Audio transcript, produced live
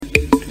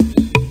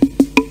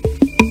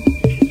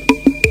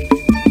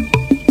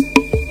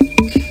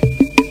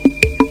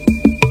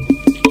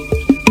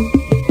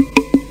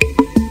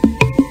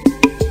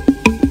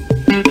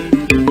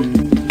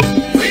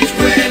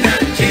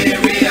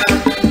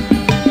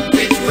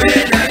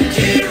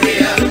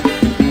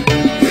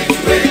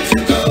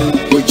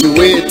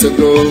to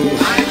go.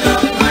 I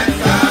love my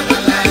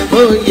fatherland.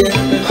 Oh yeah,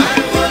 I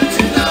want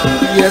to know.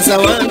 yes I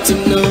want to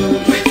know.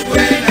 Which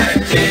way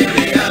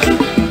Nigeria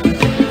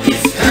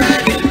is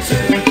heading to?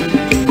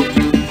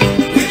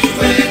 Which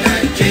way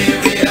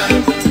Nigeria?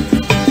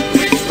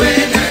 Which way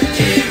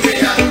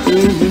Nigeria?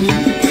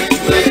 Which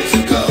way to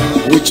go?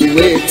 Which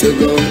way to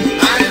go?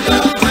 I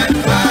love my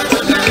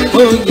fatherland.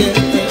 Oh yeah,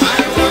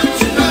 I want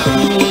to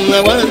know.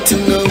 I want to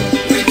know.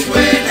 Which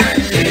way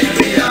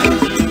Nigeria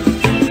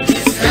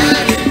is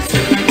heading to?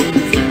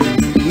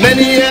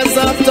 Many years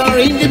after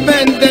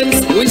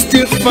independence, we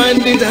still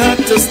find it hard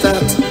to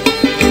start.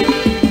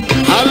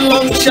 How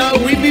long shall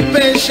we be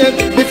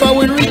patient before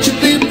we reach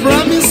the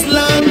promised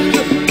land?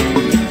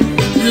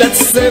 Let's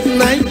save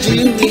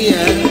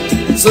Nigeria,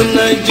 so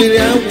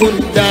Nigeria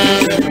won't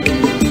die.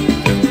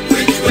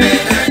 Which way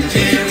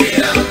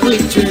Nigeria?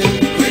 Which way?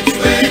 Which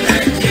way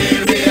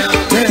Nigeria?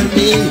 Tell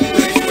me.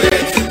 Which way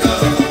to go?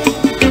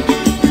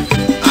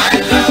 I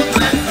love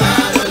my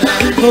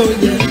fatherland. Oh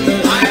yeah,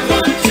 I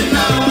want to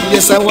know.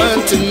 yes I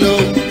want to know.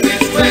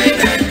 Which way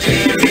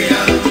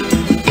Nigeria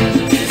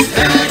is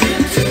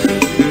heading to?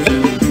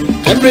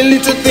 Every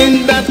little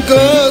thing that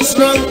goes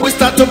wrong, we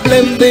start to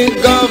blame the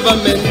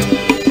government.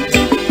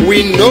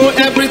 We know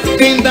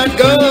everything that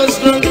goes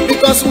wrong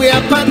because we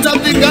are part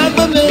of the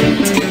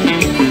government.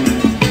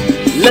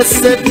 Let's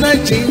save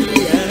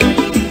Nigeria,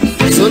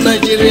 so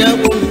Nigeria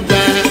won't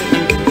die.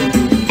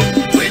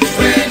 Which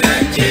way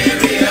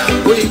Nigeria?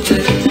 Which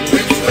way?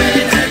 Which way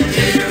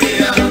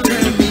Nigeria?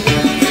 Tell me.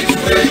 Which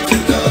way to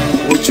go?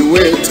 Which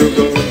way to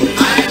go?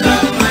 I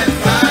love my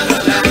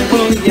fatherland.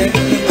 Oh yeah,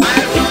 I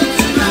want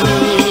to know.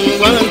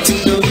 want to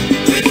know.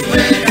 Which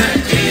way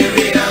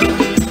Nigeria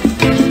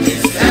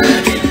is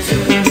heading to?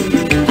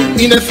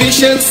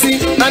 Inefficiency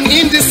and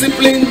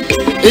indiscipline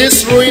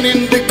is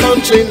ruining the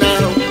country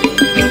now.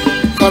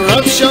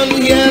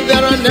 Corruption here,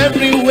 there and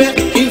everywhere.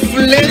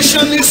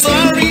 Inflation is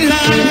soaring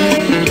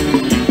high.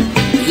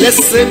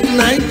 Let's save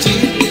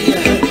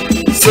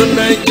Nigeria, so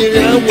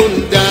Nigeria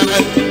won't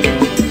die.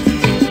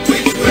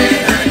 Which way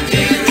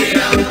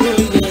Nigeria?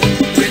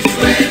 Which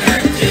way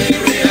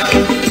Nigeria?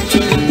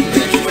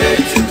 Which way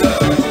to go?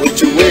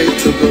 Which way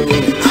to go?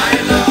 I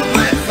love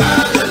my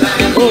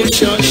fatherland. Oh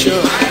sure,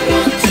 sure. I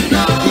want to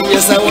know.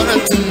 Yes, I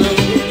want to know.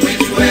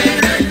 Which way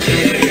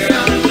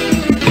Nigeria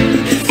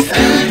is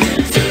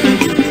heading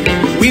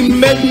to? We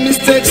made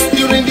mistakes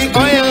during the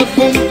oil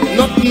boom,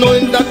 not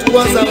knowing that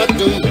was our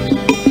doom.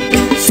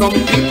 Some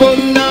people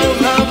now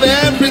have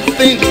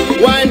everything,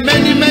 while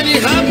many, many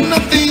have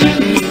nothing.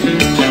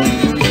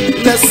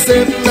 Let's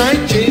save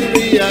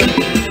Nigeria,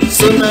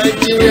 so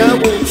Nigeria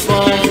won't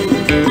fall.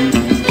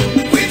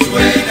 Which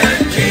way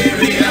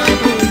Nigeria?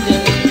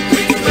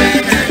 Which way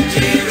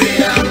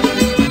Nigeria?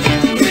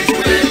 Which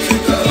way to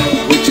go?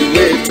 Which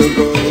way to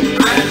go?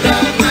 I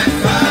love my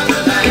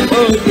fatherland.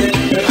 Oh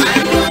yeah, I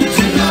want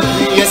to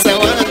know. yes I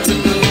want to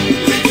know.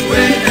 Which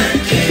way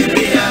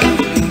Nigeria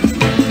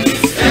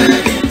is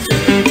heading to?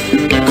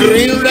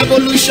 Green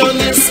revolution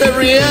is a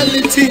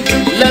reality.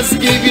 Let's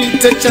give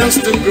it a chance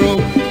to grow.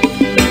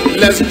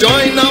 Let's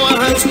join our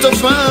hands to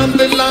farm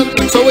the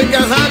land so we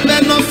can have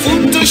enough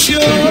food to show.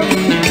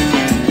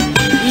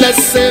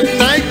 Let's save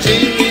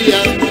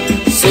Nigeria,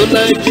 so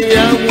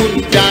Nigeria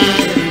won't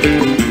die.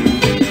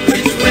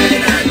 Which way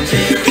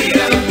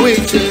Nigeria?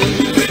 Which way?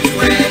 Which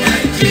way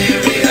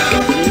Nigeria?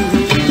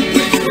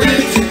 Which way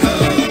to go?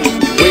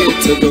 Way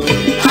to go?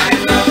 I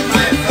love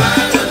my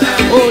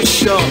fatherland. Oh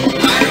sure,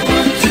 I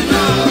want to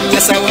know.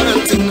 yes I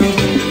want to know.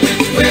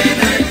 Which way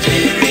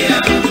Nigeria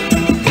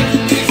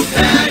is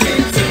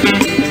heading to?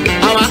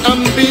 Our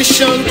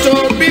ambition to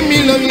be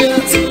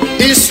millionaires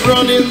is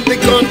running the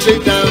country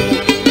down.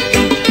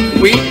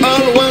 We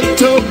all want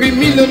to be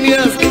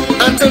millionaires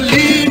and to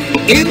live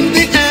in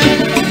the air.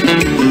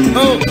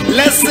 Oh,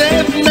 let's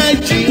save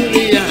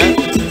Nigeria,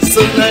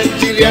 so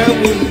Nigeria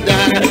won't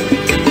die.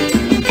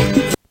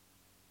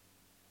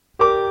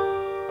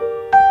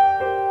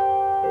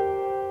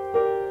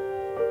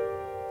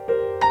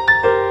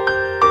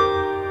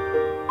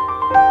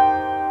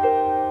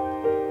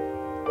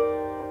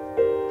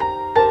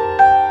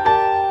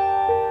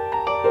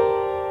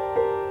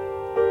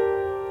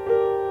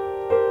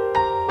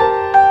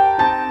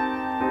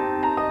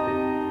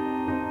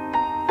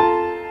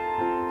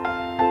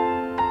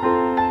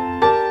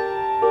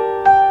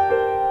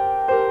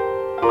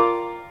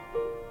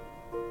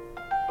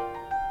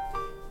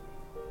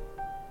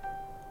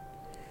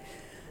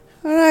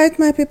 Alright,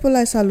 my people,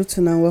 I salute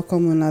you and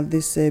welcome on at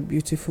this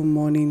beautiful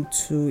morning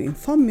to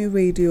Inform Me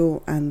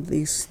Radio and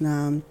this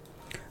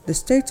the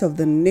State of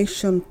the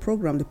Nation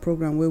program, the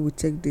program where we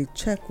take the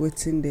check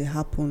wetin dey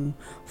happen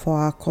for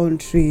our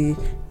country,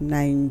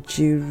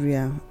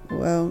 Nigeria.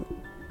 Well,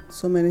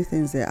 so many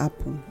things dey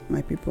happen,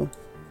 my people.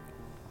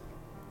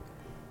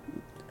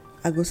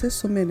 I go say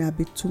so many, a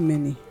bit too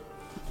many.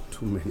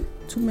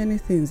 Too many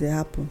things dey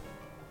happen.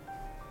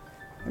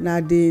 Na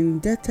the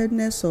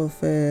indebtedness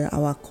of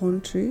our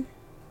country,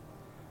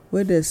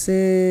 where they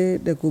say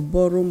they go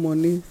borrow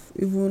money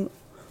even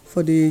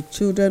for the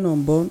children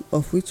unborn,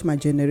 of which my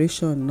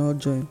generation not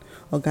join.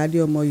 Oga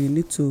Adeomo, you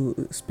need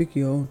to speak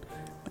your own.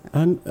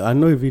 And I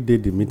know if we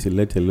did the meeting,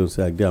 let alone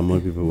say there are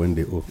more people when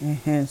they owe.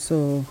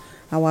 So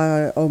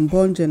our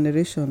unborn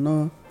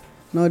generation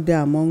not there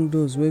among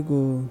those we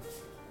go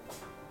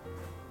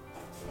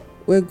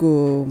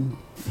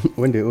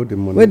when they owe the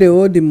money. Where they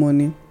owe the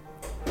money.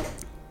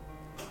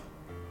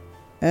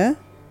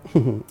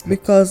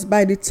 Because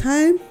by the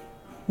time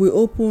we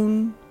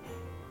open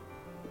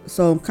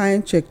some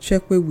kind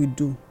check where we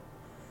do,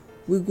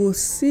 we go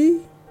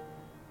see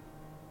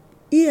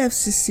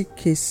EFCC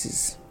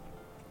cases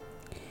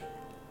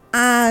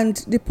and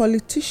the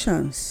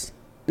politicians,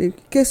 the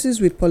cases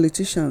with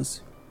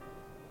politicians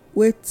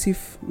wey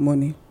thief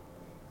money.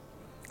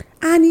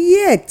 And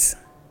yet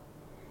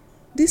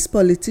these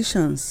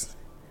politicians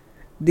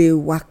dey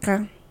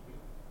waka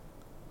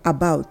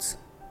about,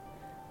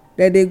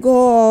 that they go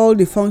all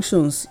the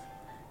functions,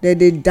 that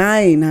they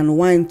dine and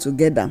wine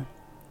together,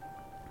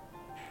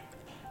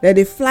 that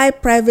they fly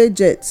private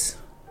jets,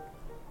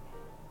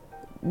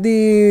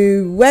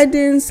 the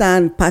weddings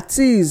and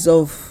parties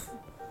of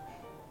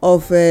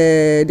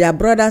their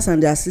brothers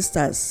and their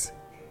sisters,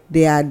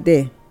 they are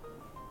there.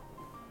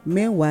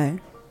 Meanwhile,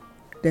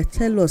 they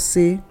tell us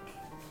say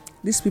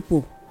these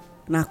people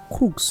na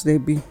crooks they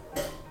be,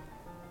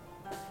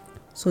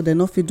 so they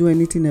no fit do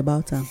anything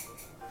about am.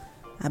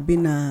 I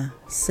been a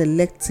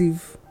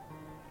selective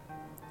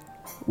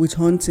with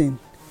hunting.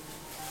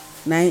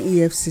 9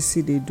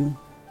 EFCC they do.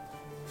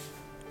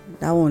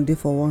 That one dey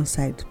for one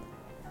side.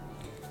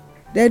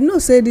 They know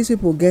say these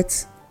people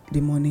get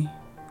the money.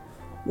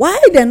 Why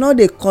they no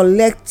dey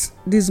collect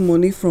this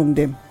money from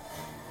them,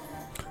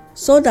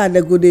 so that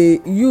they go dey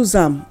use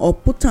am or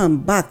put am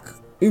back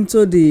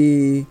into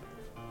the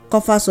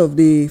coffers of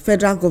the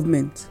federal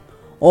government,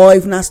 or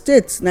if na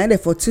state na dey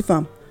for thief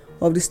am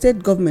of the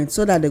state government,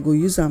 so that they go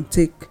use am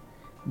take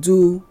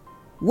do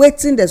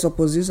wetin they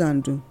suppose use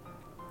am do?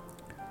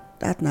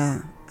 That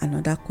na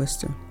another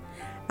question.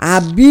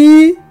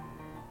 Abi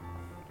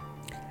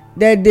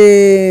that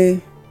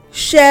they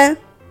share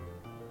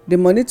the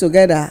money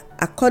together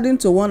according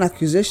to one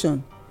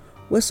accusation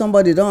where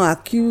somebody don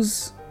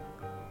accuse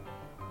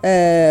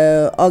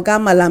Oga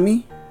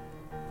Malami,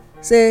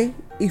 say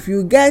if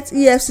you get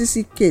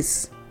EFCC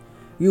case,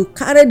 you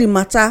carry the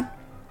matter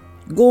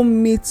go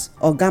meet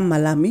Oga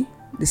Malami,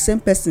 the same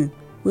person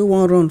wey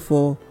wan run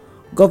for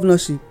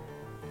governorship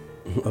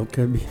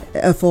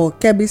for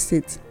Kebbi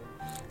State.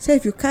 Say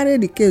if you carry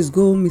the case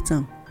go meet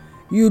am,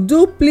 you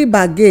do plea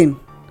bargain,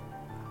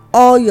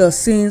 all your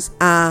sins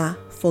are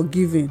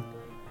forgiven.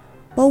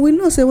 But we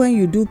know say when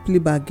you do plea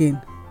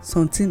bargain,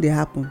 something dey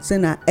happen. Say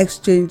na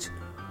exchange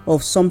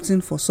of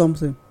something for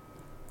something.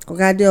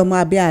 Oga Adeomo,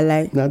 abi I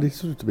lie? Na the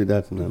truth be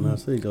that na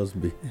so it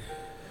just be.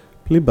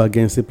 Plea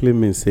bargain simply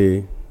means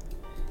say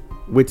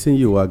wetin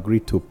you agree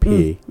to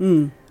pay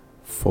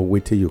for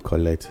wetin you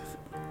collect.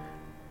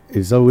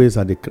 It's always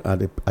at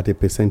a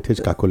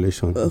percentage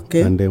calculation.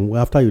 Okay. And then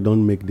after you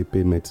don't make the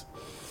payment,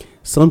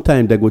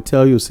 sometimes they go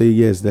tell you say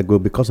yes, they go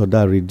because of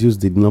that reduce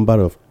the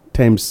number of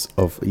terms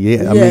of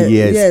years.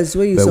 Yes,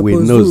 where you but we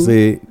suppose know do.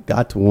 say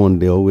that one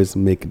they always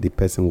make the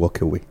person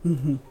walk away.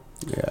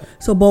 Yeah.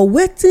 So but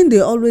wetin dey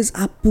always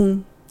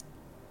happen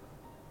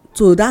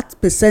to that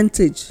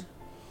percentage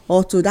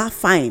or to that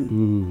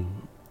fine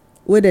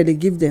wey dem dey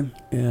give them?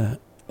 Yeah.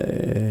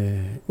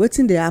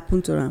 Wetin dey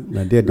happen to am?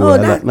 Na there the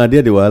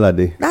wahala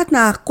dey. That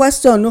na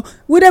question. No,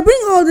 we dey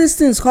bring all these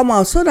things come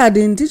out so that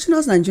the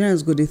indigenous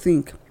Nigerians go dey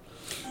think.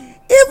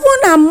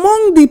 Even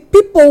among the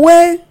people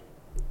where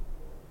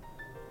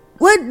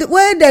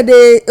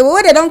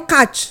they don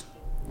catch,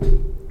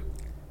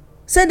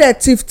 say they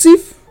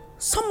thief,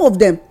 some of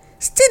them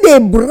still dey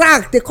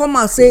brag, dey come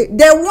out say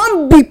they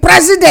wan be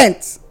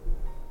president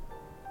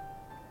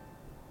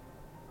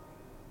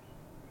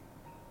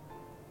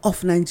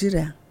of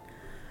Nigeria.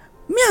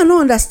 Me I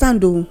no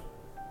understand o.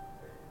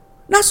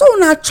 Na so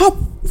una chop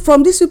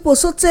from these people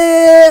so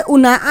tey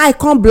una eye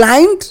come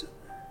blind?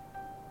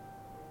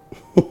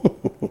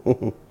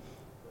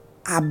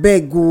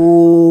 Abeg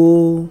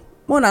o,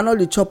 make una no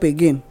dey chop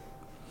again.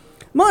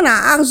 Make una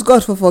ask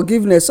God for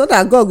forgiveness so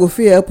that God go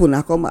fit help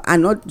una come. I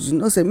not, you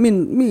know, say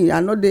me I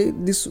no dey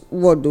this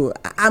world o.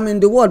 I'm in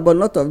the world but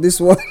not of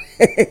this world.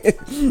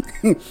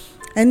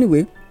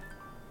 Anyway,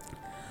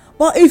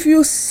 but if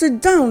you sit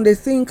down dey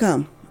think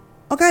am,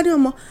 Oga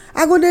Adeomo,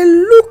 I go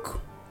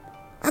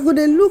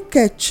dey look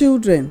at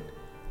children,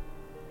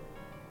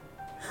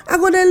 I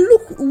go dey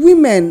look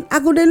women, I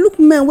go dey look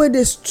men wey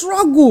dey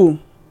struggle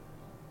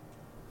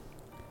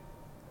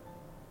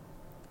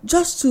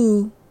just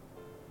to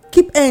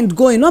keep end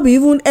going. Not be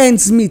even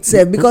ends meet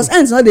sef, because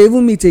ends no dey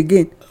even meet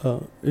again.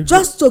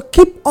 Just to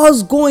keep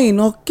us going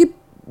or keep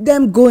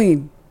them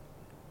going.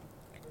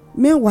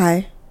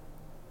 Meanwhile,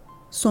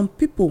 some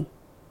people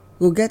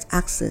go get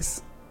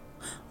access.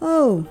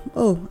 Oh,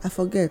 I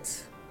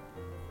forget.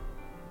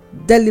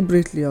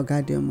 Deliberately,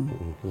 Oga Adeomo.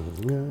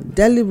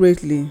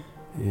 Deliberately,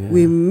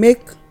 we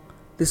make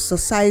the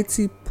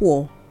society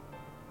poor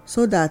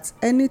so that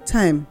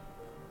anytime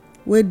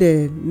wey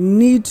they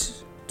need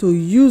to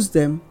use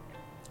them,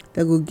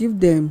 they go give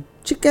them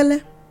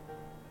chikele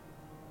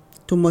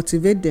to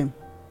motivate them,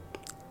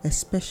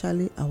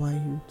 especially our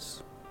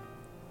youths.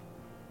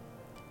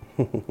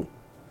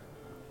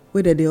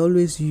 Wey they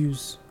always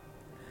use.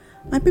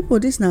 My people,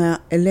 this na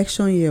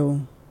election year.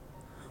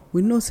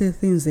 We know say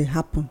things dey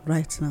happen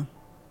right now.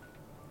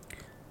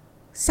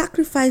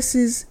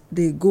 Sacrifices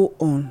dey go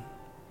on.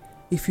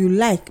 If you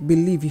like,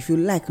 believe. If you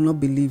like, not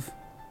believe.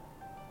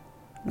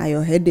 Na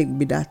your headache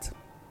be that.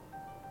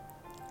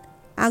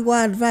 I go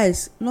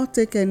advise, not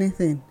take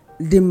anything.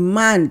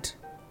 Demand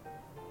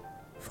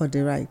for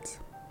the right.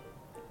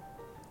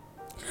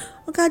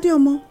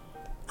 Okadiomo,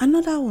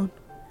 another one.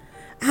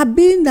 Have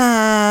been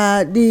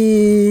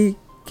the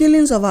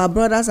killings of our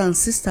brothers and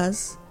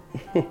sisters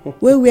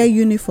wey wear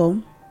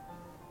uniform.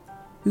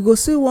 You go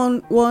see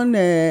one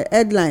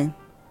headline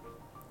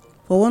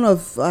for one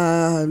of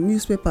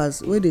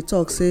newspapers where they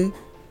talk say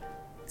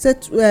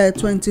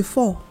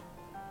 24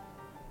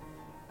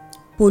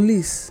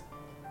 police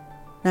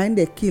na im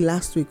dey kill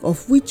last week,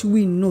 of which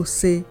we know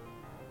say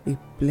a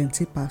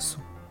plenty pass.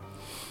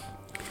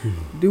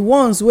 The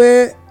ones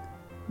where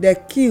they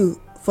kill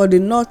for the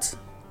north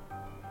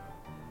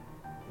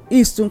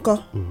east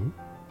nko,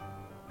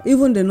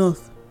 even the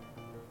north,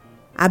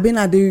 I been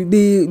at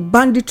the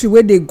banditry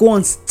where they go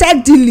on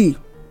steadily,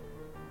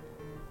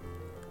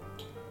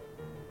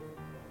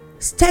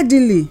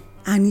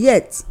 and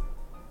yet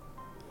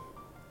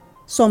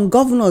some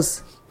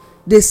governors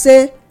they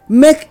say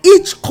make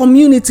each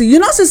community, you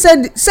know, say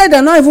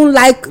they not even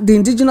like the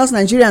indigenous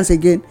Nigerians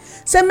again.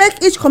 Say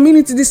make each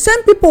community, the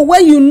same people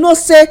where you know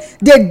say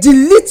they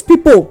delete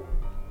people.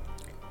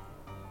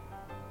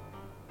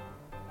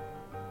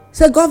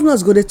 Say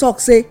governors go they talk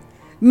say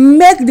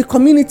make the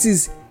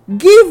communities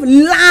give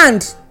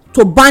land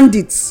to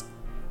bandits.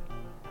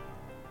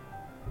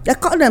 They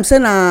call them say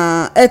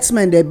na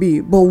herdsmen they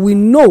be, but we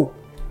know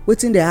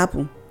wetin dey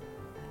happen.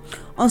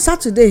 On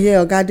Saturday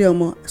here,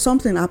 Ogadiomo,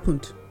 something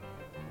happened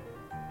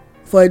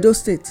for Edo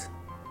State.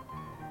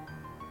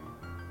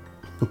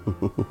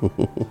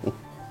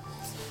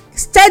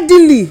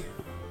 Steadily,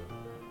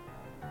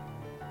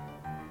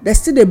 they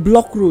still dey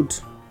block road.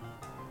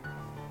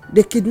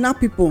 They kidnap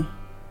people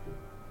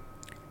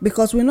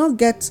because we not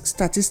get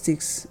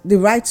statistics, the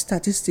right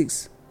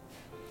statistics,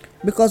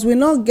 because we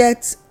not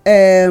get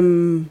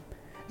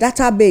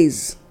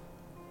database.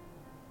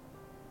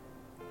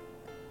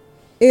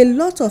 A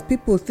lot of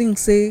people think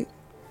say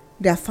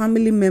their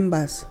family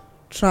members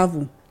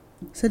travel,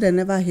 say they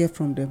never hear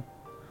from them,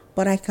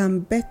 but I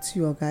can bet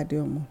you,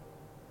 Ogadiomo,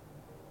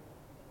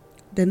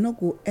 they no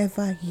go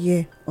ever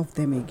hear of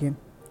them again.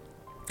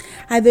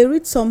 I dey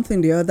read something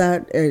the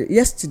other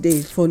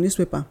yesterday for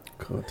newspaper.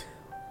 God.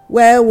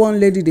 Where one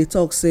lady they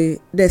talk say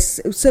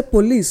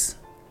police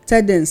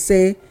tell them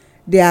say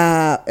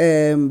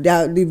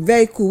the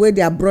vehicle where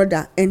their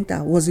brother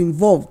enter was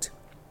involved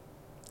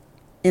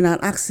in an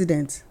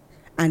accident,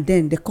 and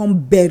then they come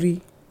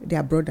bury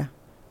their brother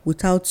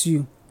without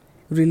you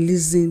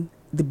releasing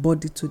the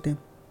body to them.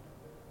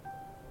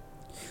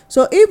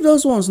 So if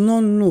those ones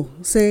not know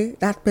say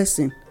that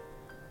person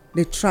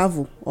they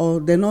travel, or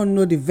they not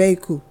know the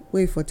vehicle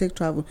where for take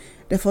travel,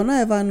 they for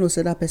not ever know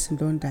say that person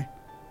don't die.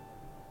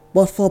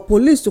 But for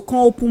police to come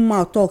open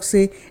mouth talk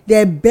say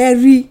they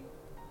bury,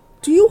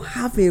 do you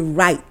have a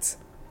right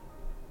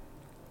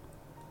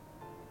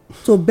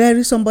to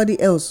bury somebody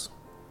else?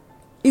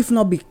 If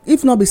not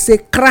be say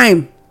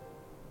crime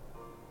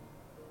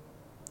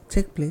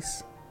take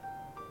place.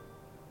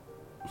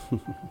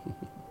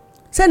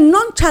 Say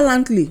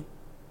nonchalantly,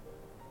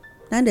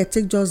 then they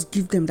take just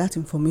give them that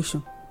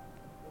information.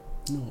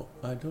 No,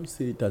 I don't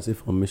see it as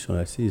information.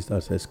 I see it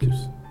as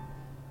excuse.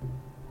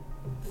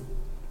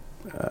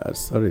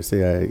 Sorry,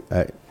 say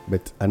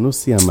but I don't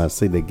see them as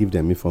say they give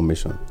them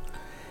information.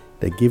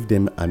 They give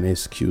them an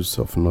excuse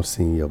of not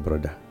seeing your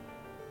brother.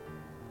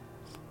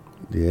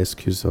 The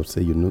excuse of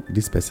say, you know,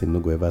 this person no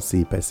go ever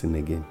see person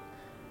again.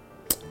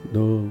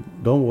 No,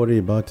 don't worry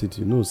about it.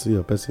 You know, see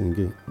your person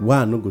again.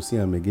 Why no go see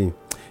him again?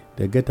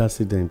 They get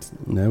accident.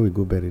 Now we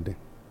go bury them.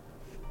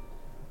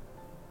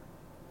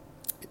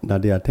 Now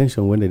the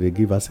attention when they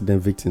give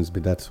accident victims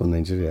be that for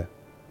Nigeria.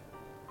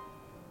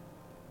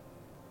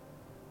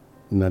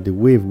 Now the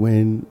wave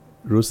when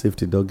road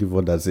safety don't give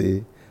orders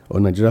say, or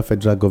Nigeria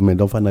federal government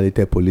don't finally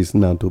tell police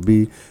now to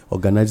be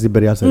organize the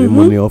burial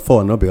ceremony or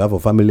for on behalf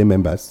of family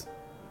members.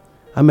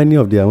 How many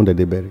of their own that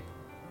they bury?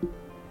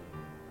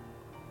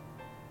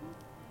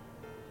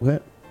 Well,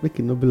 make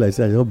it not be like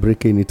that. You're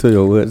breaking into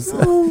your words.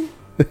 No,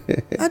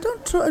 I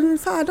don't try. In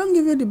fact, I don't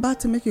give you the bar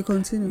to make you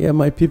continue. Yeah,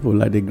 my people,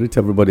 like they greet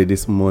everybody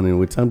this morning.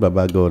 We thank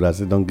Baba God as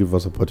they don't give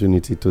us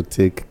opportunity to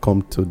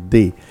come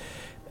today.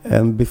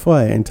 Before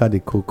I enter the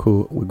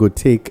cocoa, we go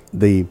take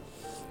the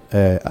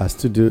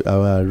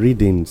our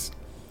readings.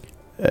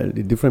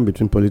 The difference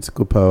between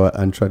political power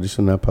and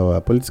traditional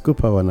power. Political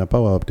power and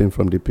power obtained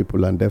from the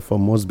people and therefore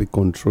must be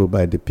controlled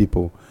by the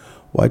people.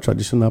 While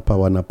traditional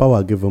power and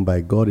power given by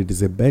God, it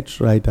is a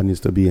birthright and is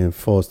to be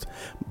enforced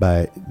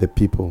by the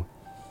people.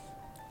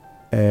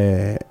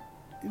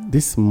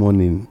 this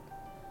morning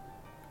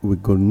we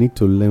go need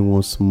to learn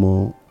one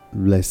small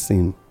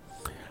lesson,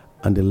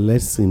 and the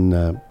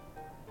lesson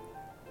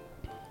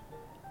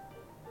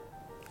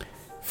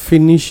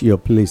finish your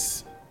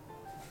place,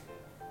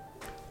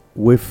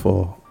 wait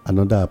for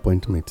another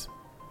appointment.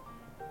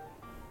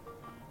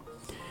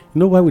 You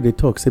know why we dey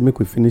talk say make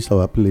we finish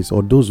our place,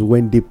 or those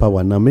when dey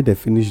power now make they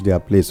finish their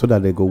place so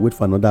that they go wait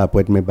for another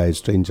appointment by a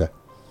stranger?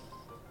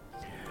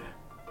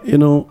 You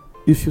know,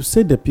 if you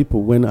say the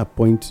people when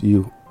appoint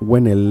you,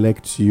 when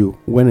elect you,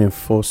 when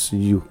enforce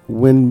you,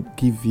 when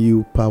give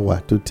you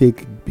power to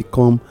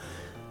become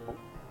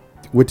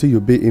what you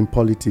be in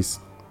politics,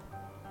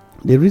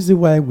 the reason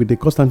why they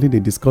constantly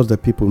discuss the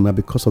people now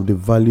because of the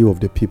value of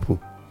the people.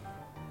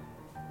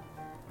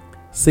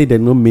 Say they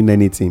don't mean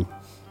anything.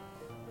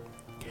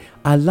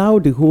 Allow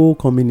the whole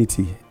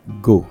community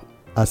go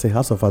as a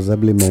House of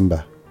Assembly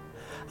member.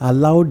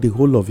 Allow the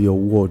whole of your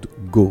ward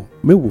go.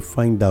 May we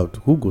find out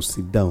who go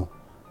sit down,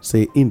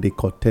 say in the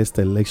contest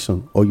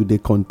election, or you they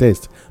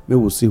contest. May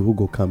we see who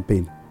go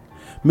campaign.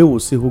 May we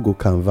see who go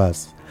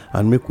canvass,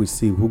 and make we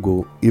see who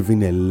go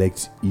even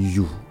elect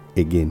you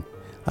again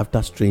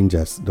after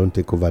strangers don't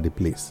take over the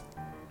place.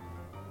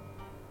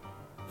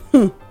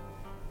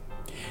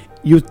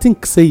 You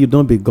think say you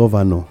don't be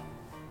governor,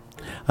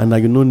 and now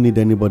you don't need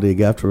anybody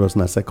again after us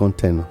na second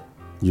tenure,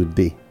 you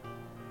dey.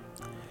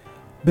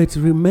 But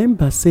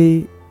remember,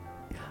 say,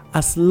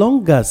 as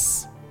long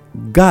as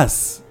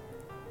gas,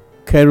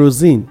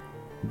 kerosene,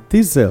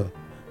 diesel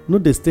no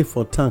dey stay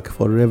for tank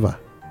forever,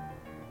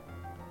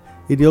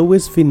 e dey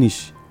always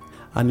finish,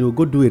 and you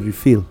go do a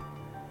refill.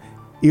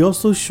 E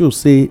also show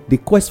say the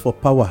quest for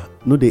power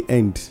no dey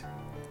end.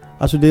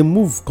 As you dey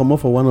move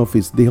comot for one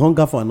office, the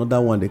hunger for another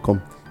one dey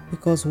come.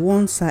 Because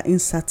ones are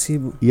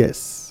insatiable.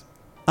 Yes.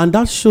 And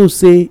that shows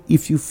say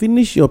if you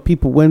finish your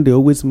people when they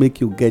always make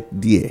you get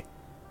there,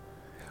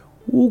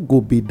 who go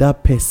be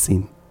that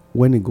person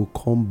when he go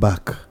come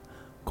back,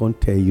 come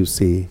tell you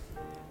say,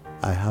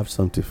 I have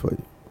something for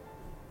you.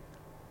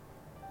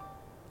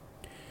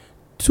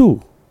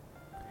 2,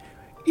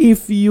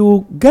 if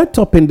you get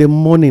up in the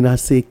morning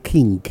as a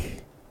king,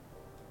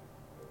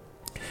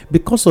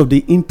 because of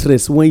the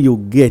interest when you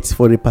get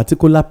for a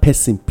particular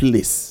person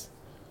place,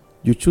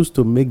 you choose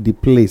to make the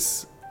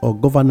place or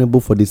governable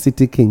for the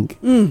city king.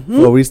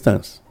 For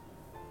instance,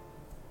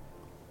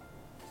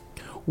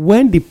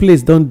 when the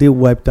place don't dey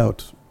wiped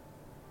out,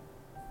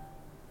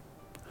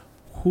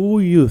 who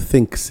you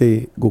think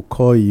say go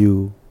call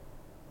you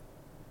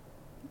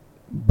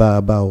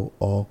Baba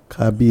or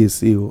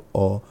Kabiyesi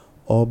or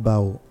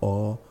Oba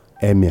or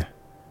Emir?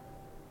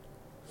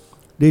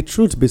 The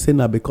truth be saying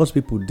now because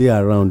people dey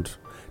around,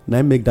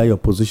 now make that your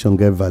position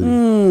get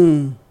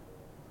value.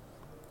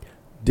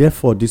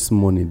 Therefore, this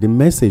morning, the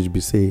message be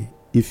say,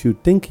 if you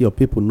think your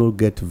people no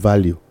get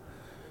value,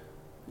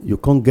 you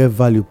can't get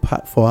value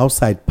for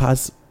outside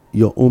past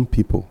your own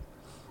people.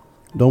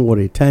 Don't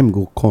worry, time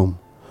go come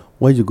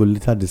when you go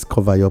later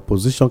discover your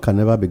position can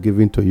never be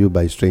given to you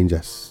by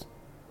strangers,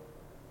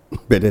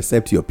 but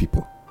except your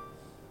people.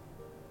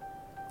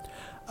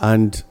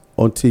 And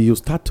until you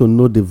start to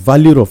know the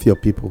value of your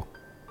people,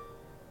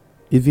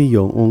 even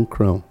your own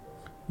crown,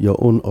 your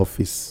own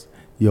office,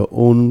 your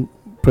own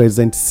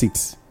present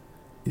seat,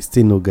 it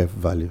still no get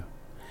value.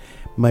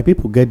 My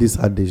people get this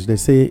adage. They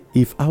say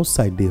if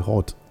outside they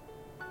hot,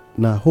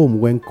 now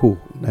home when cool,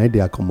 now they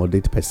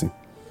accommodate person.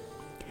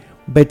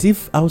 But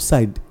if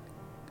outside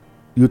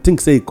you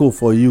think say it cool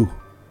for you,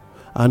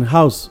 and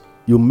house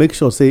you make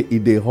sure say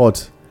it they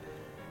hot,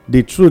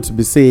 the truth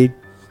be say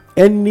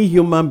any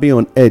human being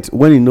on earth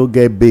when you no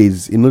get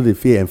base, you know they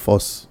fear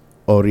enforce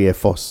or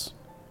reinforce.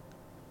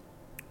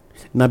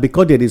 Now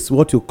because there is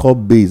what you call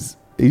base,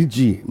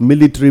 e.g.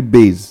 military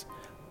base,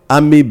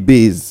 army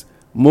base,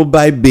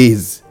 mobile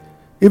base,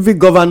 even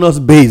governor's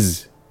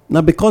base.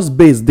 Now because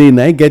base dey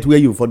na get where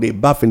you for the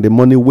bath in the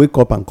morning, wake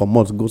up and come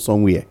out, go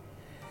somewhere.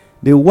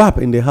 The WAP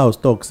in the house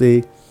talk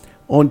say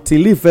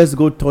until he first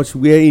go touch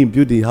where he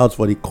build the house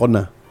for the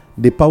corner,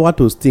 the power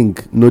to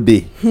stink no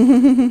dey.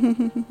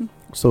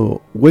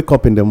 So wake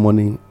up in the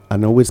morning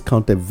and always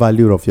count the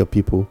value of your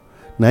people.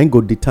 Now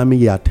go determine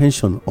your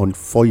attention on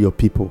for your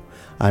people,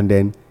 and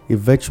then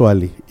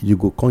eventually you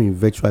go come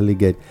eventually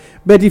get.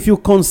 But if you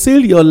conceal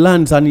your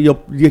lands and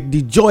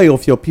the joy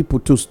of your people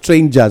to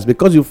strangers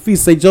because you feel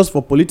say just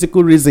for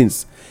political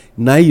reasons,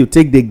 now you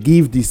take the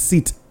give the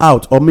seat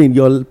out, or mean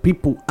your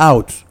people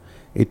out,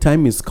 a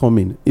time is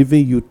coming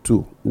even you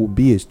too will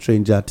be a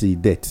stranger to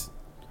death.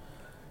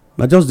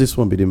 Now just this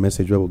one be the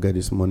message we will get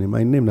this morning.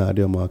 My name is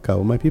Adeomo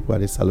Akao. My people,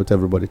 I salute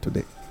everybody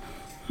today.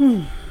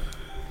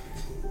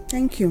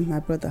 Thank you, my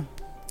brother.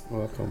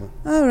 Welcome.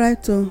 All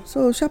right,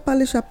 so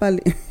sharply.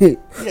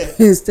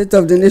 State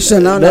of the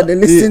Nation now that they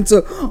listen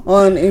to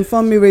on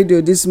Inform Me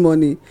Radio this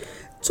morning.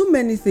 Too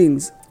many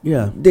things.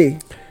 Yeah.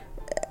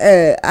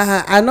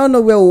 I don't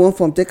know where we want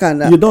from take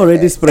and you don't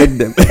already spread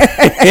them.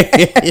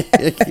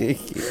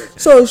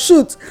 So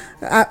shoot.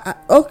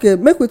 Okay,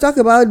 make we talk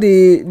about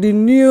the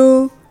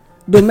new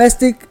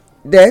domestic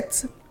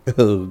debt.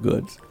 Oh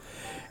God.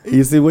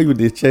 You see, when you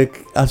dey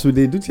check, as we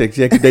dey do check,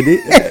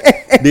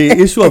 the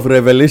issue of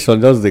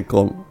revelation just dey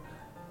come.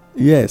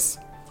 Yes.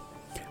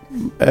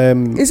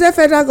 He said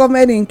federal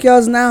government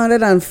incurs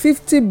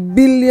 950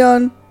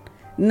 billion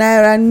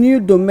naira new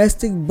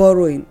domestic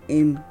borrowing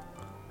in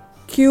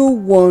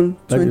Q1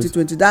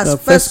 2020. That's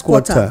first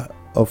quarter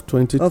of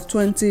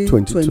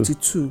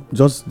 2022.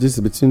 Just this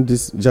between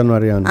this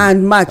January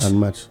and March.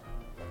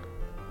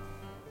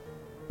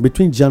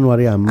 Between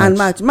January and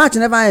March. March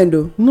never end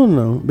though.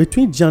 No.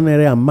 Between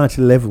January and March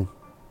level,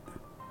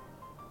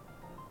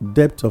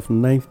 debt of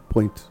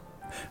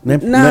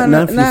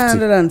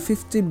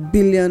 950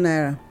 billion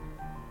naira.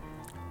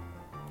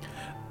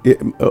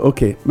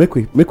 Okay, make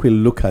we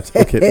look at.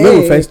 Okay, let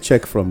me first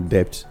check from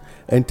debt,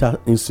 enter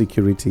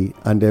insecurity,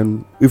 and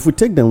then if we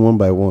take them one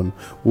by one,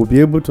 we'll be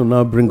able to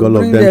now bring all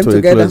of them to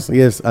a close.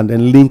 Yes, and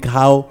then link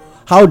how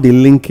they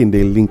link in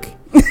the link.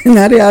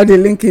 How they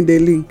link in the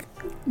link.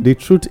 The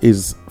truth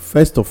is,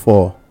 first of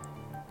all,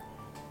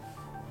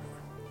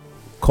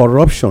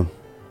 corruption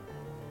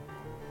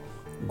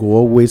go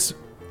always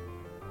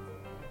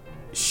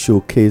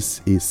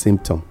showcase a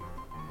symptom.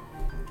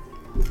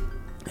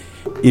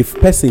 If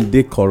person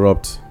dey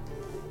corrupt,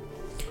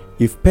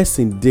 if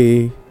person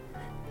dey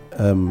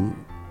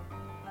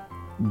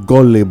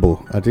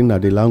gullible, I think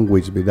that the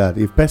language be that.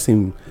 If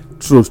person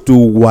throws too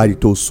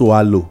wide to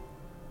swallow,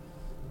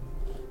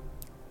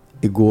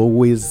 it go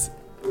always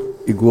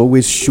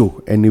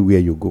show anywhere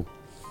you go.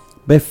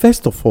 But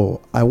first of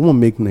all, I want to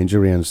make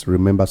Nigerians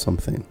remember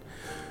something.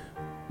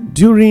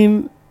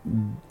 During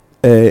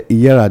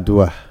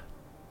Yar'Adua,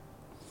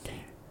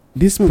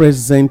 this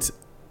present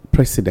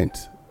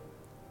president,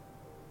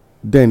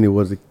 then it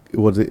was a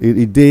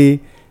day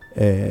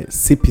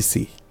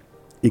CPC,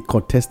 he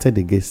contested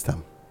against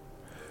them.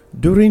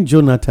 During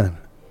Jonathan,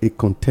 he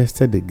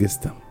contested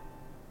against them.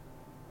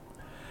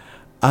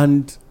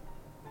 And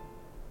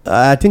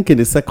I think in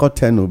the second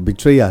tenure,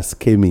 betrayers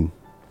came in.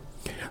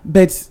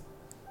 But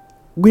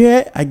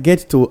where I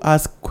get to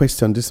ask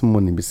question this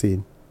morning, be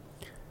saying,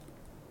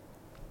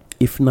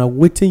 if now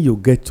waiting you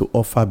get to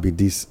offer be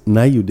this,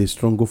 now you dey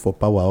struggle for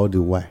power all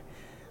the while.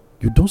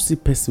 You don't see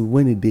person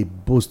when they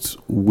boast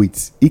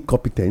with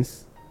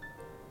incompetence.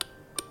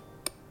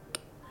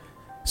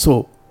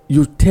 So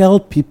you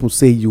tell people,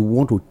 say you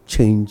want to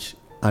change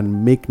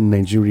and make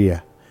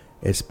Nigeria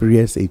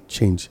experience a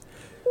change.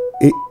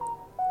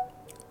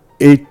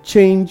 A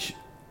change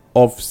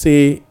of,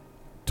 say,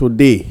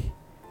 today,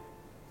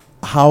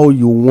 how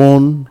you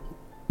want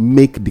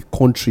make the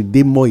country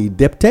dey more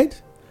indebted,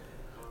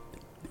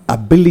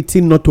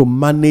 ability not to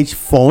manage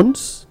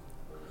funds,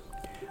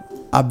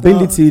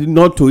 ability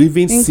not to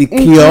even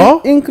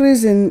secure,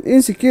 increase in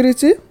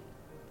insecurity,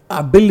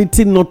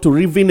 ability not to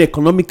even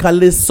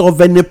economically solve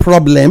any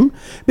problem.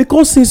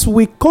 Because since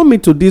we come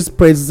into this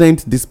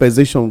present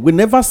dispensation, we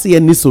never see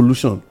any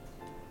solution.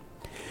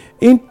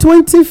 In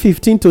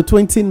 2015 to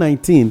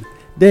 2019,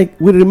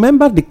 we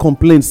remember the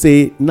complaint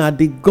say, now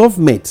the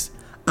government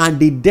and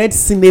the dead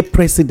Senate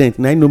president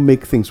now no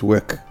make things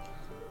work.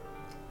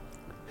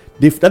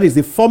 That is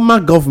the former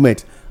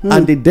government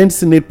and the then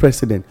Senate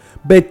president.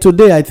 But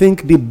today, I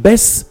think the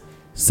best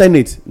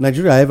Senate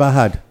Nigeria ever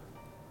had.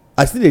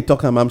 I still they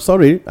talk. I'm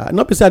sorry.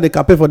 Not beside the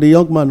cafe for the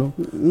young man.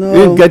 No.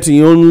 You get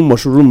your own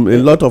mushroom. A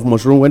lot of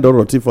mushroom went on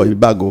roti for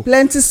Ibago.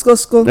 Plenty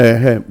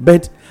skosko.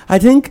 But I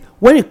think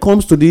when it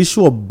comes to the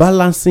issue of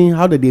balancing,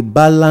 how do they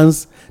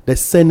balance the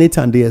Senate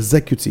and the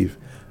executive?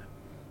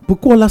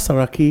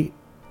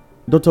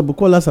 Dr.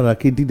 Bukola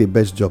Saraki did the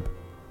best job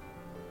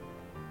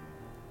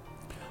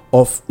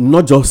of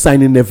not just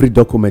signing every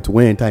document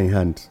when enter in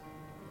hand.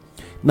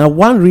 Now,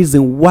 one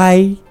reason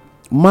why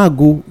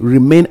Magu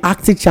remain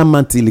acting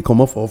chairman till he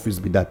come off office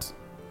be that.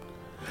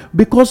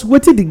 Because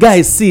what did the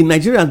guys see?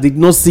 Nigerians did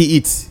not see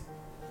it.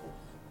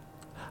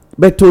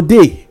 But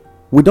today,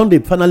 we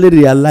don't finally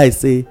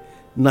realize, say,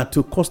 not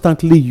to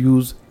constantly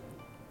use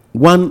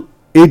one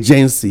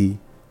agency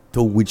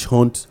to witch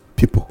hunt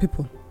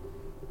people.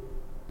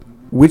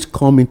 Which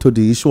come into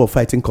the issue of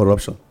fighting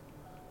corruption.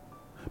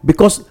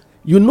 Because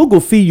you no go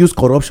fit use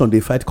corruption,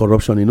 they fight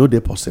corruption, you know they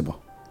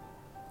possible.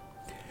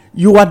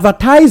 You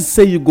advertise,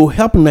 say you go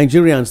help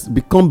Nigerians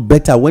become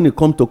better when it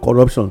comes to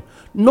corruption.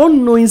 Not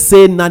knowing,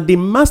 say, now the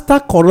master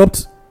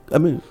corrupt,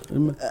 the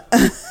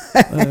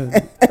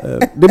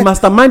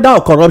masterminder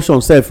of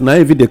corruption self, now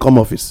if they come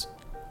office.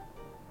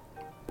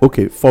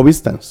 Okay, for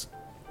instance,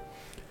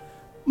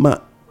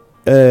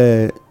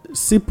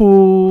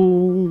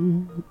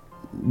 simple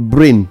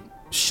brain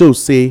show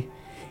say,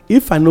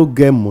 if I no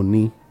get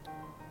money,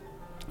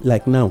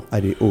 like now I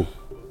dey owe,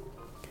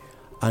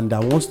 and I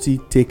want to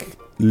take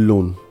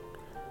loan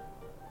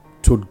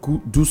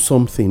to do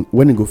something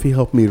when it go fit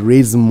help me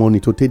raise money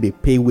to take the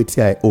pay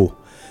wetin I owe.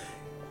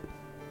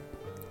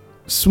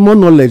 Small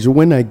knowledge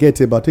when I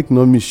get about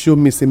economy show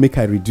me say make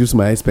I reduce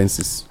my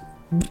expenses.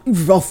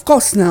 Of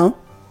course now.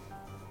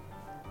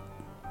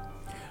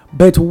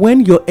 But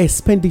when your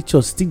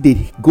expenditure still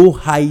dey go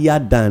higher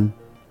than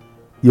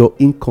your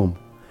income,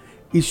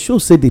 it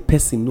shows say the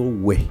person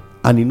no way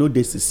and he know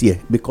this is here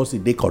because he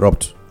dey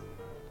corrupt.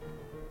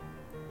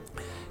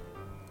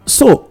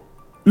 So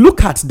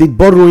look at the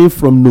borrowing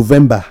from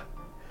November.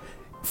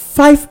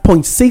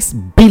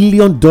 $5.6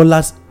 billion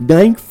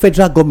the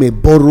federal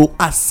government borrow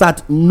as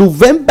at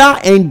November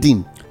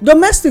ending.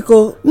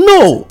 Domestical.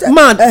 No,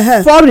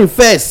 man, foreign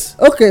first.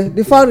 Okay,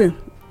 the foreign.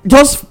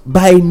 Just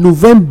by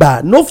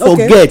November, no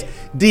forget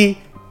the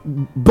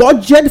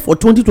budget for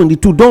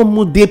 2022 don't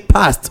move day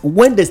past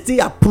when they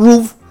still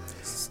approve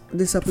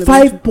the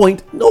supplementary.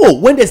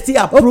 When they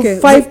still approve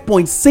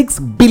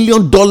 $5.6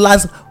 billion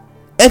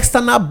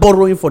external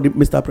borrowing for the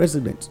Mr.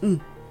 President.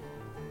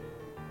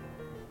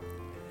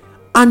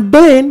 And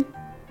then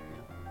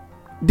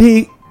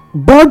the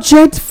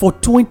budget for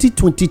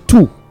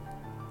 2022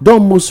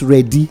 don't almost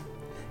ready.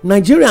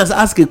 Nigerians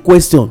ask a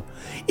question: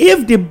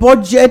 if the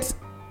budget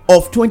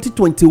of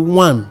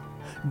 2021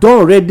 don't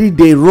already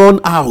they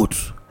run out,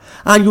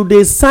 and you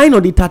they sign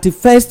on the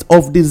 31st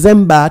of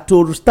December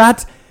to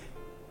start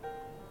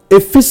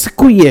a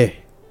fiscal year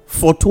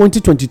for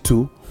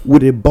 2022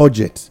 with a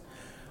budget,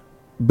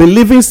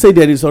 believing say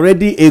there is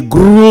already a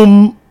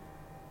groom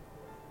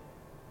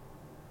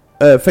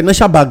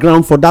financial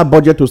background for that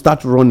budget to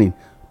start running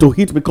to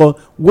hit, because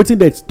wetin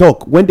they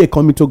talk when they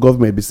come into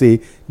government be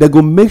say they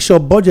go make sure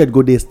budget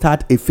go they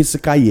start a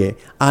fiscal year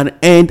and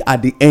end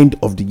at the end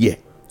of the year.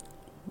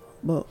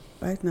 But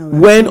right now,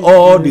 when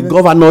all the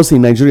governors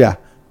in Nigeria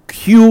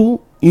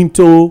queue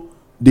into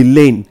the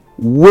lane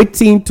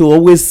waiting to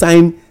always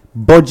sign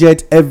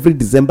budget every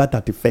December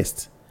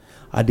 31st,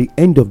 at the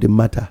end of the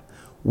matter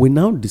we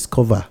now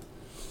discover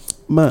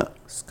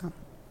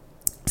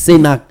say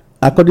now,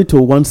 according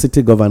to one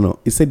city governor,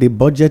 he said the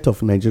budget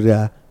of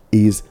Nigeria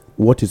is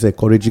what is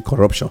encouraging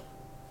corruption.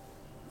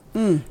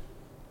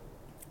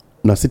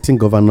 Now, sitting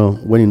governor,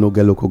 when you know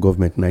get local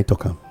government, now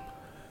talk am.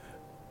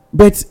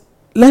 But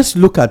let's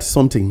look at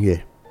something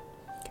here.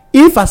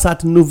 If as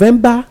at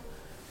November,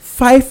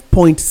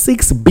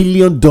 $5.6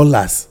 billion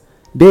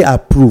they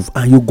approve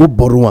and you go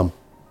borrow them,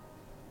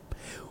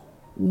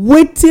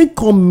 wetin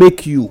come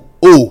make you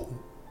owe?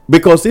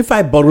 Because if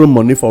I borrow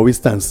money, for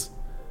instance,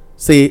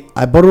 say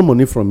I borrow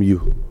money from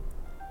you,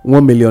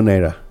 1 million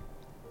naira.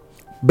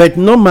 But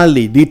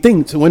normally the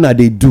things when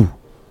they do,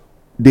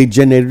 they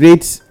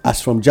generate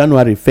as from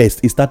January 1st,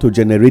 it start to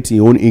generate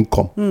your own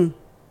income.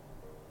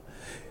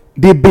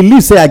 They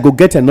believe say I go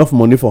get enough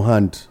money for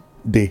hand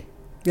day.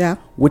 Yeah.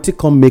 What it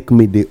come make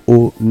me they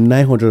owe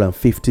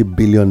 950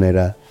 billion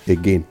naira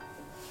again.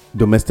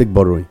 Domestic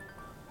borrowing.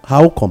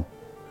 How come?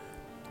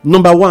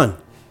 Number one,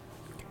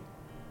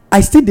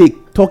 I still they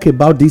talk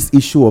about this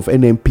issue of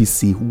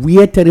NNPC,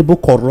 where terrible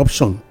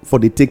corruption for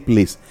the take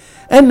place.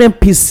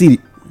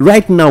 NNPC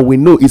right now we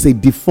know is a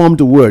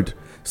deformed word.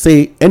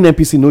 Say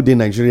NNPC no dey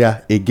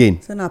Nigeria again.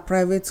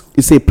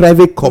 It's a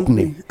private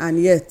company.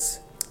 And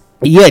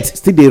yet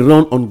still they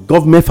run on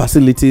government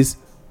facilities,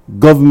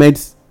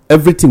 government,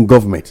 everything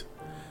government.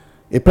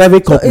 A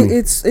private company.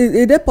 Is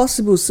it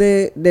possible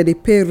say that they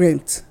pay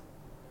rent?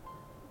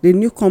 The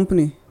new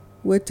company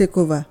will take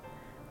over.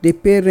 They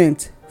pay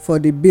rent for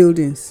the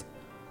buildings.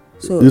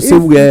 So you see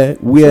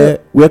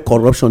where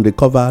corruption they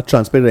cover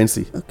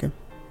transparency. Okay.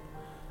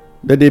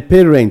 That they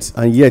pay rent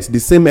and yet the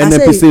same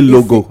NNPC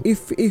logo.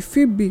 If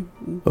it be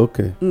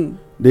okay.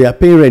 They are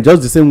paying rent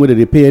just the same way that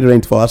they pay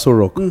rent for Aso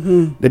Rock.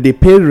 That they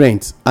pay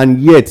rent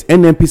and yet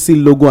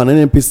NNPC logo and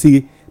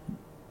NNPC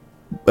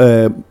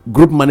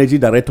group managing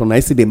director, and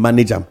I see they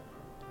manage them.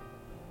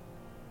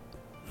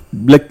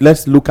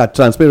 Let's look at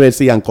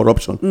transparency and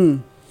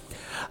corruption.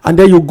 And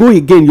then you go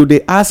again,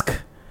 they ask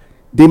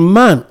the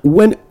man,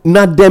 when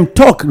now them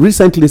talk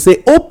recently, say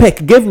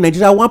OPEC gave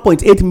Nigeria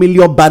 1.8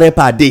 million barrel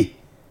per day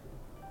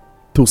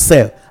to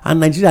sell, and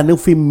Nigeria no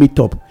fit meet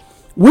up,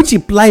 which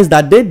implies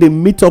that they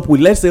meet up with,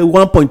 let's say,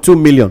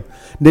 1.2 million.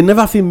 They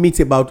never fit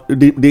meet about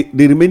the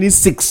remaining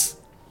 6,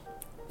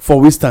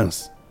 for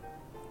instance.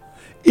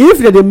 If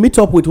they meet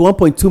up with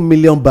 1.2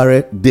 million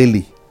barrel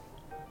daily,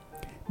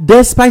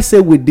 despite say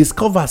we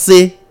discover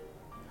say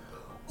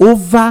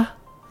over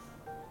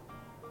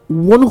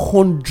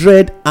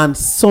 100 and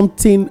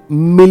something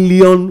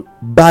million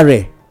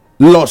barrel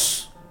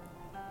loss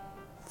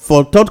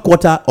for third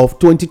quarter of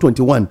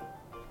 2021.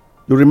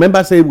 You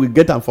remember say we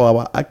get them for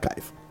our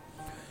archive.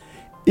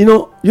 You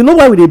know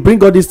why we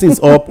bring all these things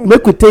up?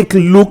 Make we take a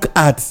look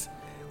at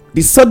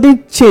the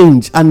sudden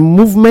change and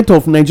movement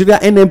of Nigeria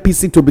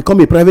NNPC to become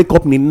a private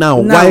company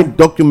now. Why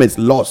documents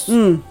lost?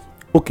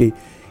 Okay,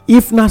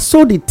 if now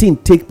so the thing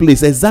take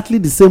place exactly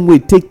the same way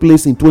it take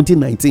place in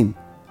 2019.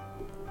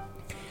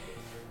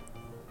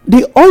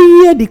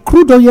 The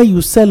crude oil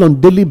you sell on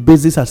daily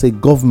basis as a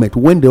government,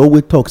 when they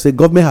always talk, say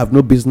government have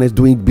no business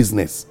doing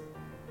business.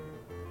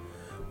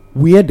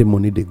 Where the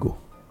money they go?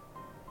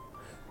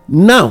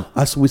 Now,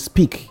 as we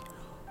speak,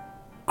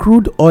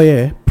 crude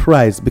oil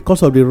price,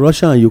 because of the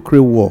Russia and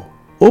Ukraine war,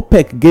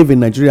 OPEC gave in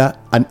Nigeria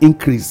an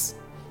increase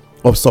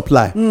of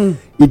supply.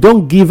 It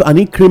don't give an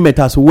increment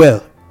as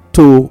well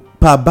to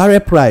per barrel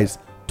price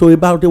to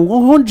about the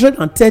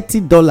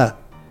 $130.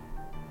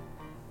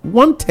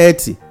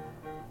 $130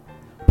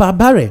 per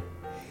barrel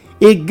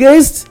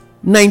against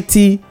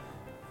 $97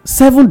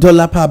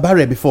 per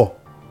barrel before.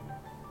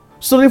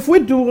 So if we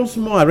do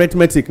small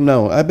arithmetic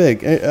now, I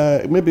beg,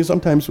 maybe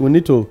sometimes we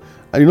need to,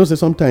 say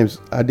sometimes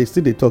they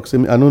still they talk, say,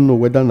 I don't know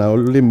whether now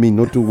only me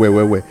not to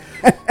where.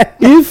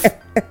 If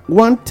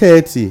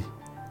 130,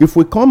 if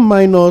we come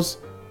minus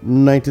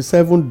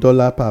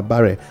 $97 per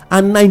barrel,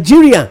 and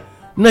Nigeria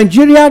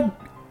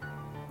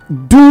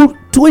do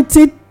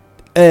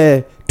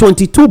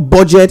 2022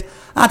 budget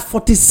at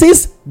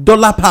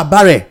 $46 per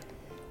barrel.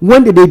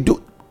 When did they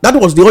do? That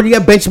was the earlier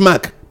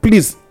benchmark.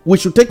 Please, we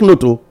should take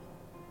note of.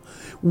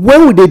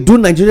 When would they do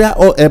Nigeria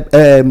or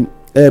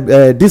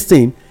this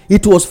thing?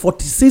 It was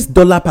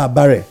 $46 per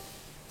barrel.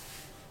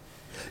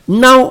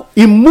 Now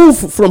it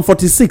moved from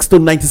 46 to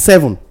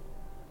 97.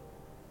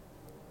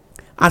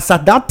 As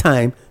at that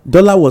time,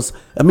 per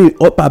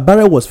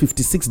barrel was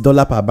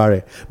 $56 per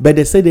barrel. But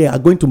they say they are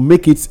going to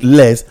make it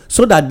less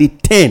so that the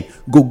 10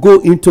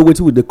 go into what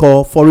they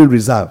call foreign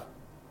reserve.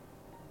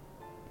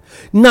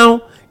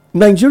 Now,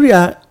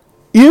 Nigeria,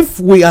 if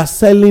we are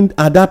selling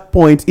at that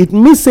point, it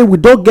means say we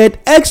don't get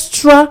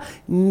extra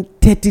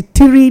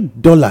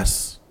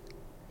 $33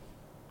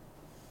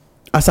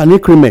 as an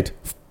increment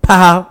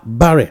per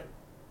barrel.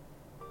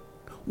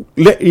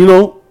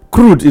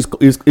 Crude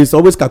is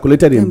always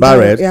calculated in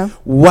barrels, yeah.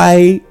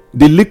 While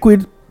the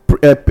liquid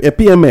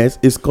PMS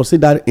is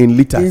considered in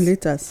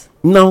liters.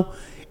 Now,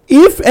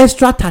 if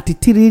extra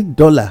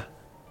 $33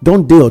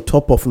 don't dey on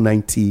top of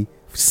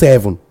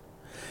 97,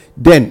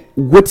 then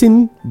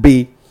waiting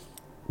be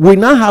we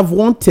now have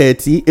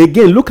 130.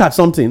 Again, look at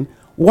something.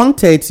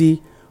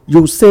 130,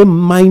 you say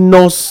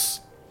minus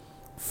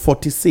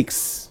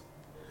 46.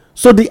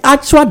 So the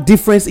actual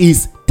difference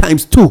is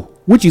times 2,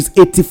 which is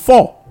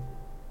 $84.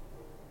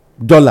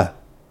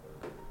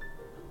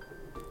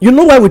 You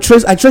know why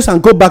I trace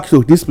and go back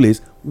to this place?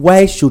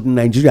 Why should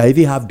Nigeria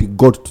even have the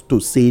gut to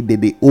say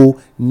that they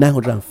owe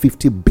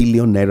 950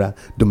 billion naira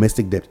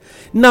domestic debt?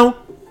 Now,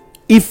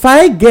 if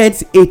I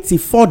get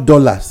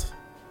 $84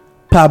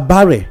 per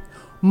barrel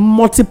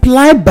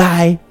multiplied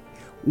by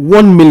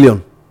 1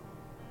 million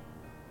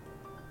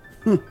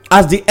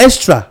as the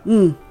extra,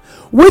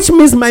 which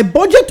means my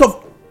budget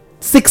of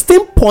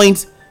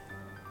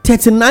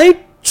 16.39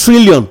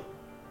 trillion,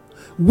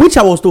 which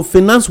I was to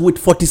finance with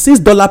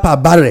 $46 per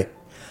barrel,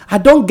 I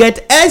don't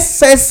get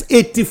excess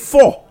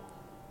 84.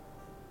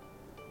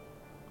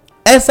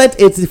 Excess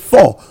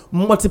 84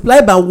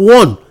 multiplied by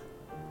 1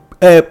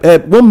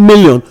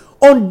 million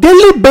on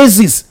daily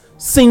basis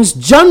since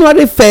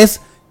January 1st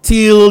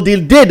till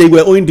the day they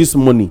were owing this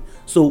money.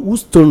 So who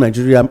stole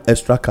Nigeria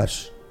extra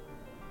cash?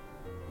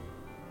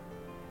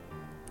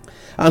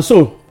 And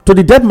so to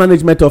the debt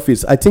management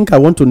office, I think I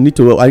need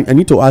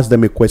to ask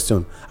them a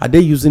question. Are they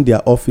using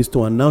their office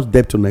to announce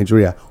debt to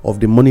Nigeria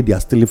of the money they are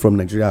stealing from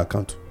Nigeria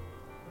account?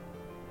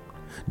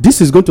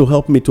 This is going to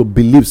help me to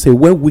believe, say,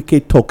 when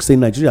Wike talk, say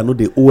Nigeria no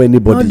they owe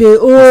anybody. No, they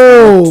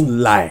owe. It's not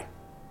lie.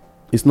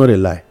 It's not a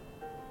lie.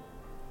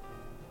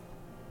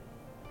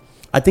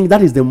 I think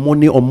that is the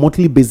money on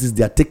monthly basis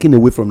they are taking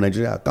away from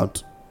Nigeria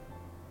account.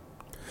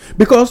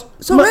 Because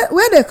so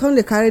where they come,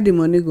 they carry the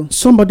money go?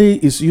 Somebody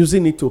is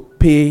using it to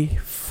pay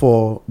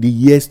for the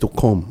years to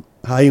come.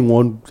 How in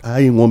one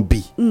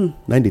be.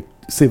 Now they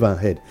save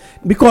ahead.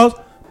 Because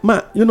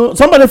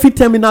somebody fit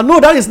tell me now, no,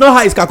 that is not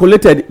how it's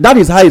calculated. That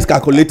is how it's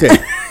calculated.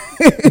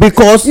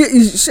 Because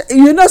so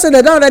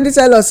they don't already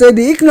tell us, say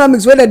the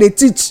economics whether they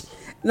teach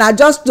now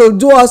just to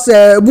do us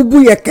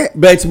bubu yeke.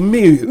 But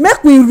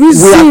make we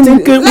reason. We are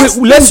thinking,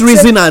 let's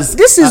reason as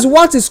this is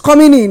what is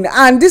coming in,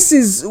 and this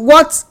is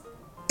what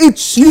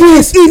it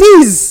is.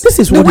 This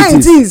is what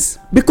it is.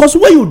 Because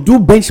when you do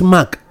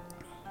benchmark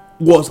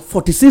was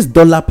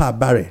 $46 per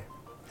barrel,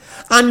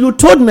 and you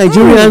told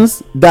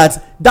Nigerians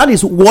that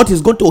is what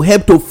is going to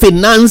help to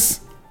finance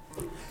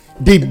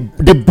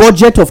the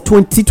budget of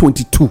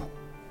 2022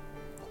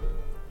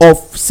 of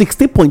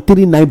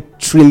 60.39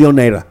 trillion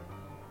naira.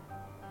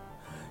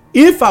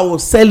 If I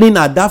was selling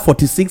at that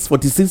 46,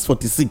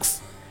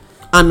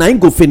 and I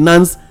go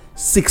finance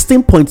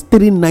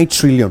 16.39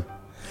 trillion,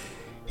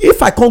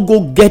 if I can't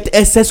go get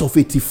excess of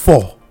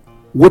 84,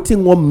 what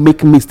thing won't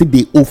make me still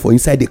they owe for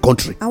inside the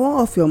country? I want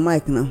off your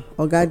mic now.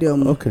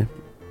 Okay.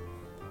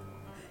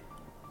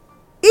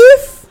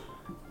 If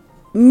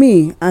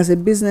me as a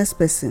business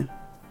person,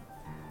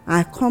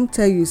 I come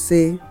tell you,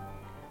 say,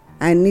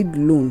 I need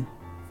loan.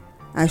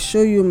 I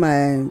show you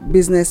my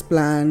business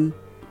plan,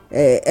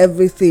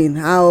 everything,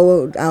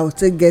 how I'll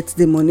take get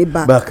the money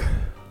back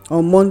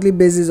on monthly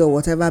basis or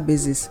whatever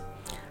basis.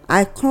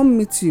 I come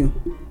meet you.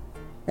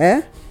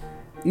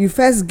 You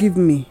first give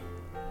me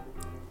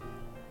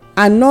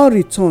and no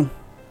return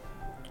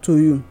to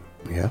you.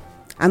 Yeah.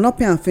 And not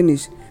pay and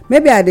finish.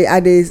 Maybe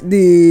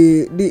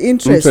the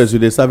interest you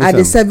dey service I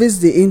dey service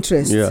the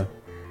interest. Yeah.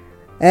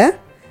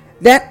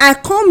 Then I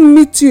come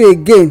meet you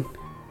again.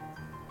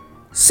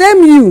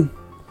 Same you.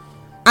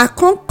 I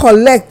can't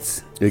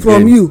collect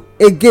from you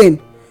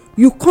again.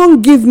 You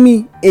can't give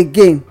me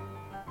again.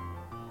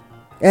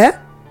 It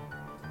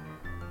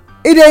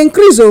dey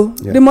increase.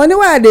 The money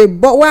where I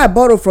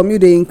borrow from you,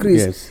 they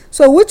increase. Yes.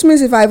 So which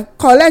means if I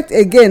collect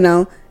again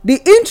now, the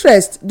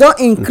interest don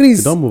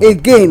increase Don't move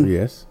again.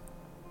 Yes.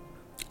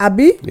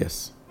 Abi,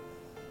 Yes.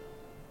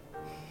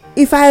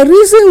 if I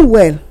reason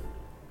well,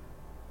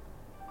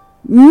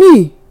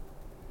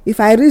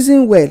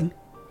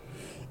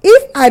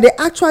 if I dey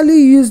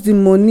actually use the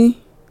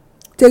money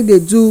take dey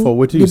do For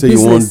wetin the you say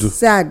you wan do. business,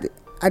 say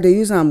I dey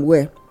use am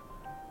well,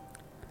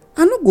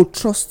 I no go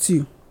trust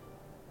you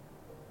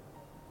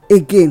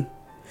again,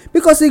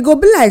 because e go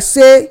be like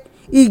say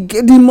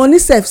the money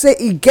sef say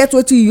e get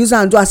wetin you use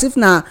am do, as if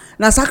na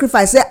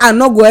sacrifice, say I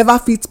no go ever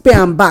fit pay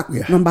am back.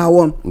 Number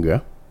one. Yeah.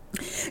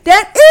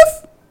 Then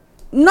if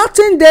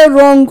nothing dey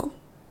wrong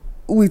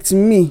with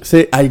me,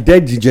 Say I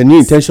get the genuine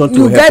intention to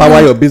you get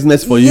empower the- your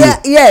business for you.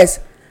 Yes,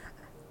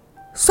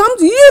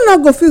 something you no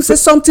go feel say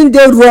something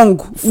dey wrong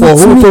For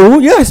with who me, to who?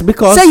 Yes,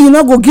 because say you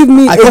no go give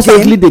me I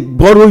constantly again. they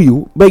borrow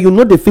you, but you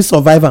know they fit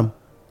survive am.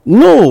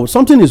 No,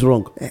 something is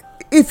wrong.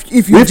 If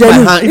you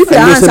genuine, if your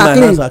I know hands say my are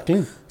hands clean. are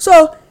clean.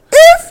 So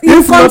if you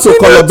If not to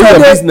continue colobi to your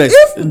dey, business,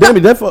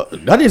 then therefore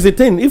that is the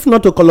thing. If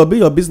not to colobi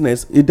your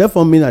business, it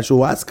therefore mean I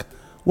should ask,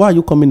 why are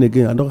you coming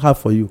again? I don't have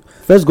for you.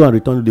 First go and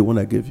return the one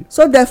I gave you.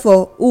 so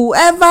therefore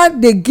whoever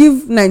dey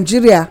give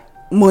Nigeria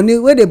money,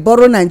 wey dey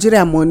borrow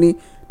Nigeria money,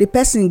 the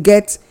person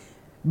get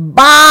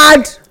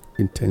bad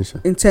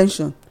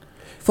Intention.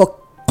 for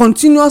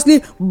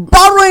continuously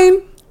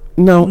borrowing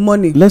Now,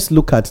 money. let's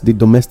look at the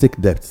domestic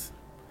debt.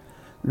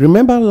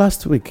 Remember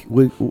last week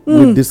we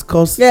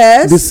discussed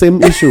Yes. the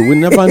same issue. We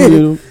never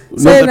knew.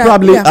 Say that,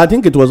 Probably, yeah. I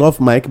think it was off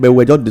mic, but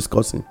we're just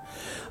discussing.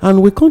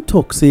 And we can't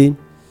talk, say,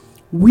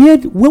 where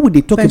would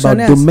they talk about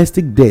Pensioners.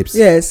 domestic debts?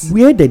 Yes.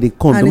 Where did they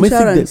come? And Domestic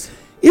insurance. debts.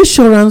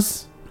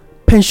 Insurance,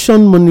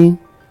 pension money,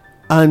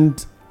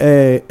 and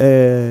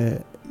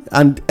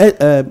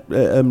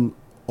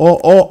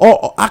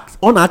or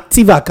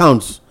unactive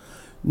accounts.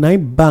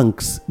 9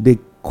 banks they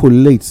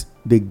collate,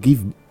 they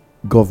give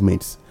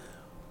governments.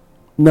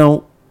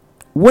 Now,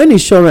 when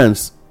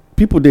insurance,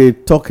 people they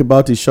talk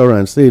about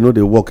insurance, say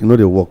they work.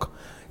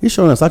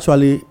 Insurance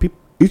actually,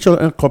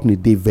 insurance company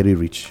they very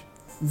rich.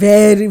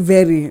 Very,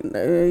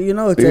 you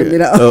know what I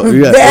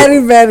mean?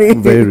 Yeah.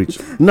 Very rich.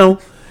 Now,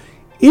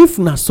 if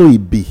na so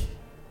it be,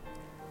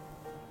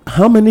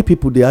 how many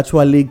people they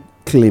actually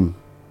claim,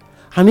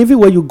 and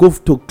everywhere you go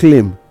to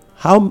claim,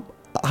 how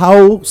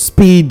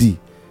speedy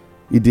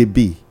it they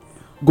be,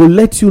 go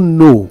let you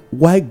know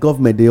why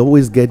government they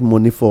always get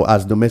money for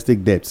as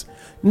domestic debts.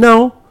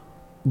 Now,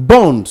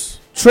 bonds,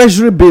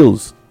 treasury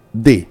bills,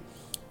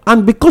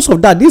 and because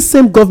of that, this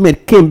same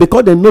government came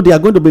because they know they are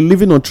going to be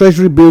living on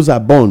treasury bills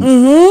and bonds.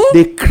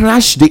 They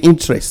crash the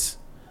interest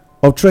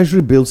of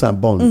treasury bills and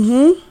bonds.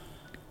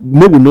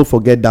 May we not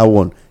forget that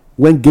one.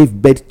 When gave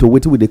birth to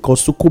what they call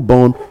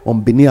Sukubon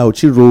on Benin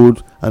Auchi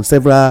Road and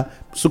several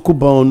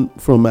Sukubon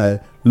from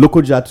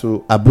Lokoja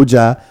to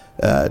Abuja,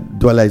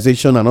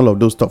 dualization and all of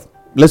those stuff.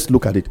 Let's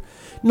look at it.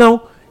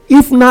 Now,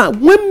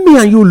 when me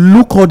and you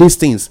look all these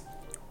things,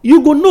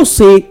 you go no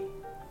say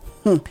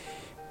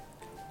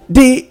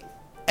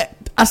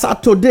as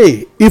of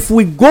today, if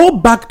we go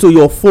back to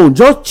your phone,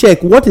 just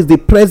check what is the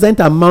present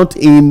amount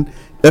in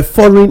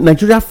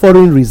Nigeria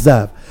foreign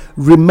reserve.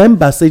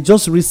 Remember, say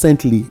just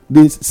recently,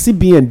 the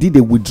CBN did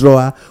a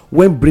withdrawal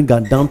when bring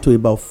it down to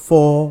about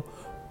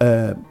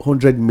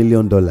 $400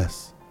 million.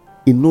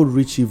 It no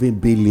reach even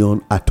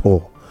billion at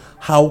all.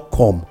 How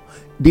come?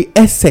 The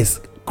excess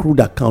crude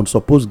account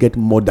supposed get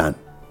more than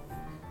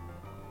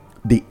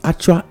the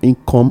actual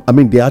income,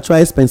 the actual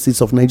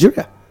expenses of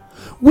Nigeria.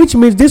 Which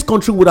means this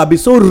country would have been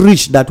so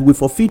rich that we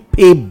forfeit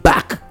pay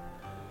back.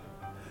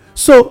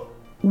 So,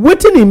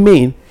 what it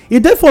mean?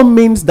 It therefore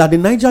means that the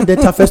Niger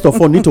Delta first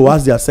of all need to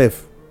ask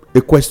themselves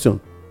a question.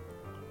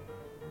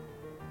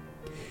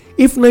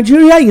 If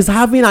Nigeria is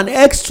having an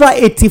extra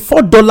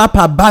 $84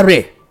 per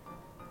barrel,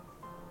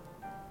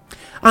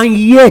 and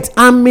yet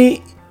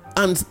Army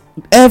and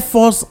Air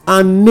Force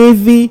and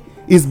Navy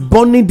is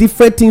burning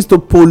different things to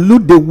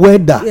pollute the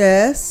weather,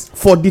 yes,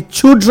 for the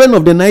children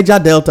of the Niger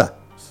Delta,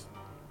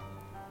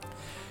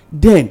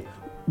 then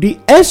the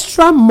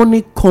extra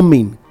money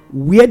coming,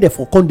 where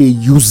therefore can they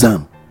use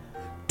them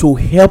to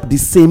help the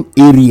same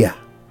area?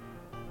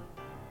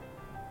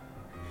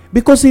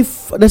 Because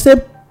if they say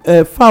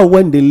fowl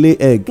when they lay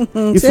egg,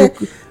 if say,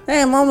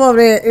 hey mama,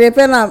 they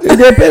pen am.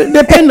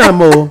 they pen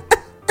am oh,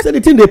 say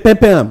the thing they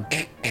pepper am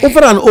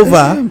over and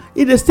over,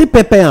 it is still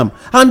pepper am,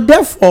 and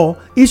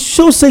therefore it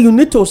shows say you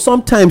need to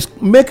sometimes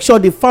make sure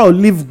the fowl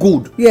live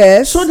good,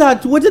 Yes, so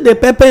that wetin dey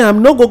pepper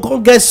am no go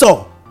get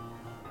sore.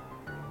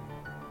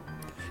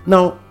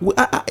 Now,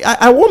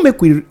 I want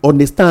make we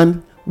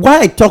understand why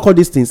I talk all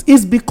these things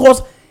is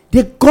because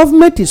the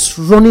government is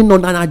running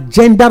on an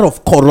agenda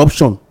of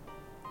corruption.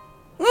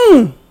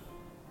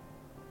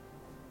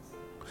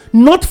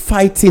 Not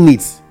fighting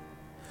it.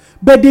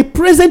 But the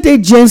present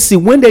agency,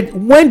 when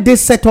they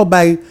set up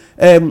by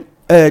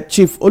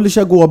Chief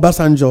Olusegun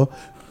Obasanjo,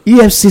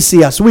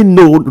 EFCC, as we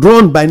know,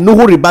 run by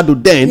Nuhu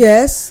Ribadu then.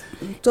 yes,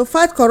 to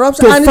fight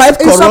corruption. To and fight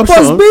it's corruption.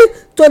 supposed be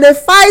to dey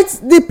fight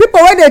the people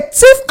wey dey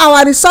thief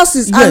our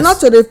resources, Yes. and not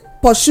to dey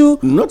pursue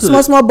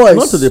small boys.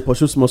 Not to dey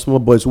pursue small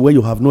boys where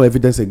you have no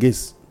evidence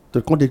against.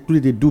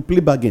 They do plea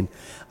bargain.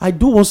 I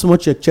do one small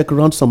check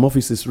around some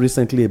offices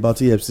recently about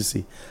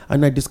EFCC,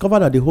 and I discovered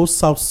that the whole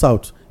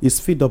South is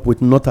filled up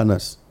with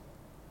Northerners.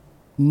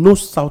 No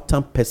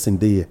Southern person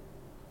there.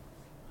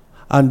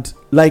 And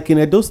like in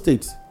Edo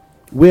State,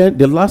 where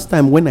the last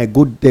time when I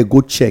go there,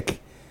 go check,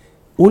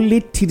 only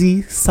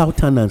 3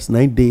 Southerners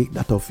 9 day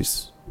that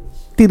office.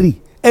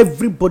 3.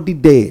 Everybody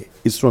there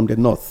is from the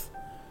north.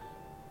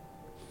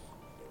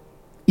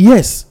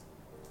 Yes.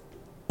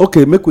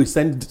 Okay, make we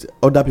send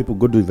other people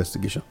go do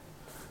investigation.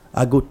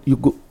 You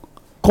go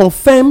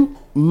confirm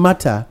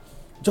matter,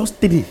 just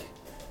 3.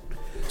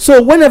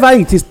 So whenever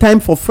it is time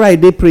for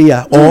Friday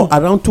prayer or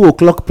around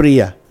 2:00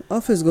 prayer,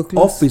 office go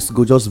close. Office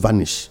go just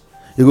vanish.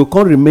 You go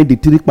come remain the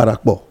 3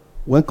 parakpo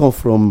when come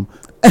from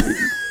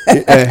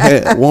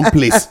one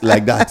place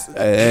like that,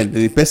 and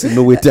the person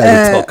know where they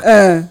talk.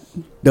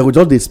 They will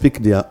just they speak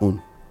their own,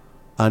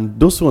 and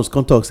those ones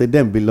come talk say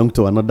them belong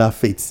to another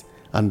faith,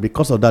 and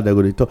because of that they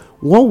go to talk.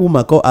 One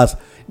woman call us,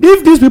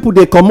 if these people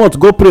they come out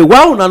go pray,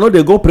 why una no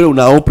they go pray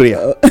una own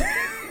prayer?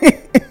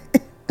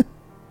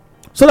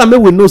 So that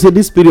we know say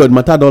this period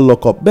matter don't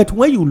lock up. But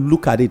when you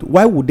look at it,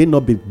 why would they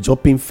not be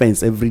jumping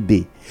fence every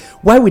day?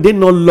 Why would they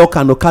not lock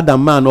an Okada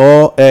man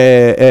or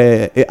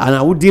an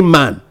Audi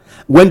man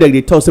when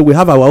they talk say we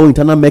have our own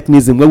internal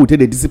mechanism where we take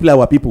the discipline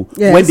our people?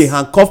 Yes. When they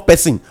handcuff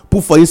person,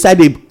 put for inside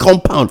a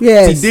compound,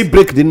 yes, till they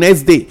break the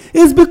next day.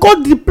 It's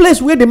because the place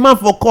where the man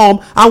for come,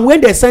 and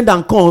when they send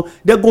and come,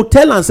 they go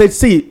tell and say,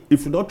 see,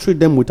 if you don't treat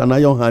them with an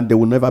iron hand, they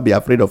will never be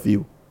afraid of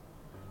you.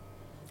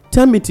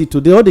 Tell me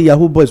today, all the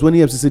Yahoo boys when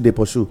EFCC they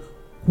pursue,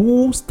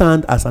 who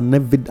stand as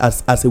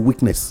as a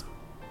witness?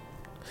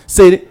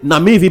 Say, now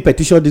me if he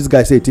petition this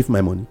guy say thief my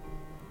money.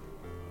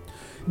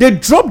 They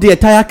drop the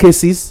entire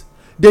cases.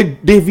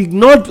 They've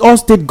ignored all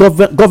state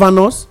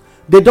governors.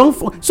 They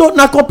don't. So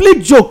now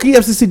complete joke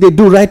EFCC they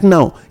do right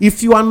now.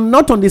 If you are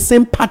not on the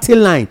same party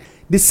line,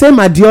 the same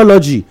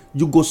ideology,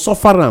 you go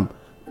suffer them.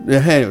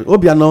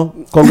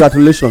 Obiano,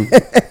 congratulations.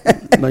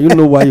 Now you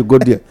know why you go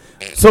there.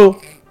 So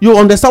you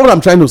understand what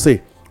I'm trying to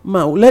say.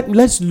 Man,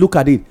 let's look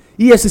at it.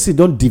 EFCC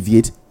don't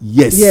deviate.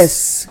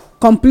 Yes,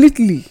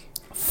 completely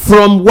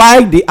from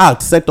why the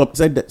act set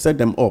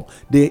them up.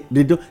 The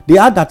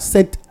act that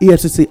set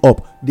EFCC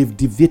up, they've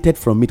deviated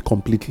from it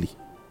completely.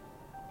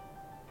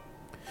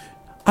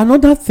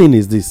 Another thing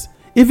is this: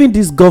 even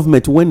this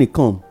government, when it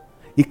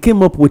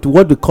came up with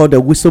what we call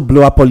the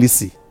whistleblower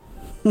policy.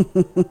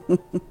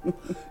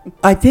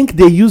 I think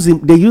they use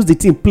the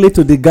thing play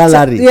to the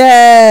gallery,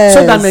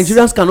 so that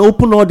Nigerians can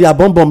open all their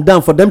bomb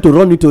down for them to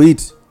run into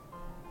it.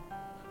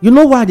 You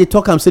know why they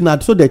talk? I'm saying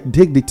that so they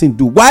take the thing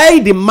do.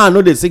 Why the man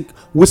know they say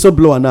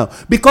whistleblower now?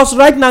 Because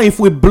right now, if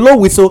we blow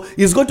whistle,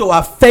 it's going to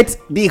affect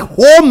the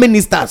whole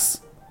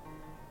ministers.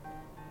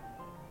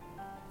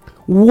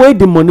 Where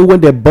the money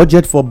when they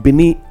budget for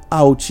Benin,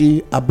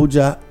 Auchi,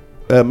 Abuja,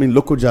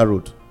 Lokoja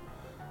Road.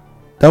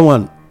 That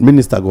one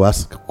minister go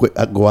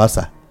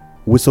answer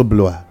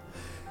whistleblower.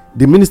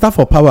 The minister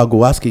for power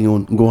go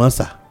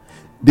answer.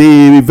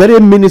 The very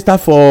minister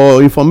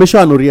for information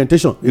and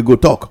orientation he go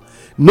talk.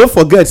 No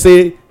forget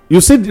say. You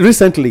see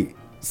recently,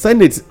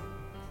 Senate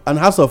and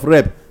House of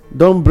Rep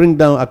don't bring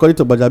down, according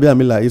to Bajabi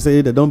Amila, you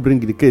say they don't bring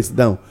the case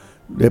down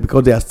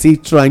because they are still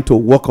trying to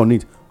work on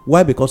it.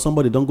 Why? Because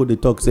somebody don't go to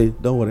talk, say,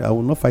 don't worry, I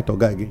will not fight a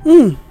guy again.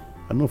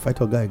 I will not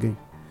fight a guy again.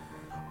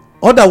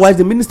 Otherwise,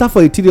 the Minister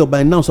for Interior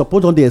by now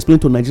suppose on they explain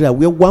to Nigeria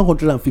where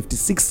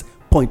 156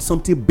 point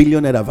something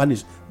billion naira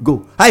vanish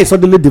go. I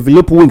suddenly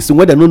develop wings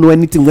where they don't know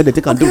anything where they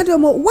take and do.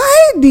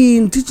 Why the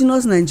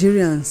indigenous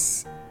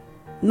Nigerians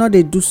not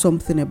they do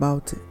something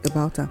about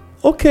her?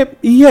 Okay,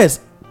 yes,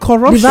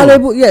 corruption.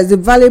 The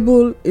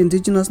valuable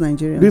indigenous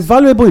Nigerians. The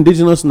valuable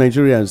indigenous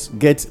Nigerians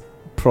get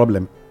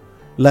problem.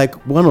 Like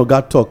one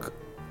Oga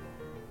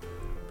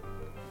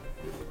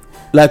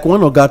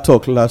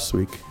talk last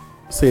week.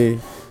 Say,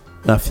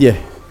 na fear.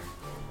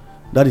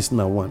 That is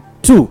now 1.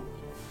 2.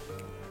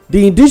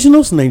 The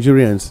indigenous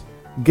Nigerians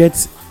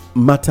get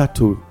matter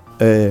to.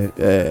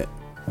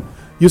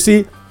 You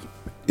see,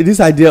 this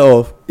idea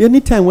of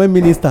anytime when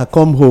minister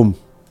come home.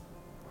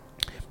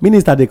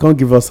 Minister, they can't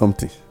give us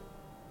something.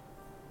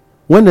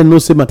 When they know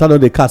say matter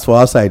they cast for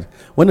outside,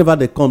 whenever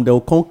they come, they will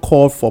come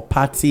call for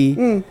party.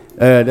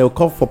 They will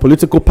call for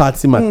political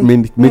party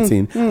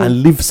meeting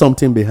and leave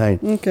something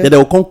behind. Okay. Then they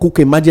will come cook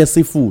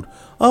emergency food.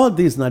 All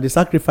this now the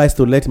sacrifice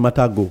to let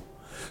matter go.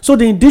 So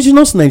the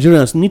indigenous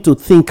Nigerians need to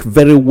think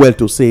very well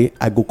to say,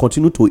 I go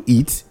continue to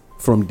eat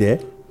from there.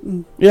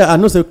 Yeah, I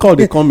know. Say call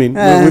they come in.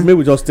 Maybe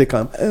we just take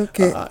them.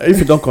 Okay. If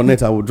you don't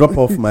connect, I will drop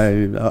off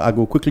I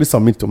go quickly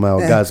submit to my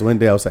guys when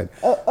they're outside.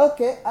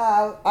 Okay.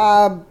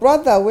 Our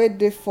brother wait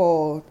there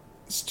for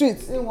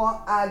streets. He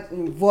want add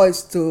in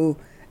voice to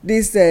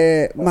this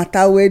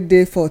matter wey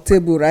dey for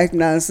table right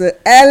now. So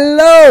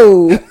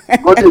hello.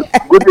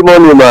 Good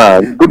morning,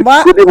 man. Good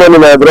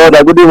morning, my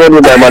brother. Good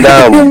morning, my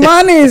madam. Good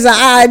morning,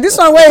 sir. This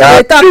one wey you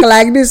dey talk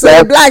like this, so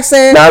e be like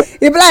say na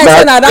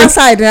that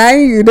side na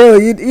you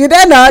dey. You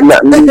dey not. You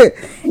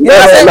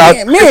know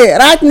say me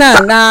right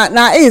now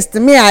na east.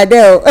 Me I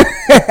dey.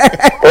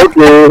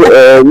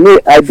 Okay, me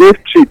I dey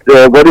street,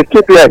 but the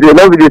street like dey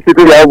no be the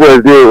city that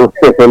boys dey.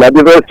 Na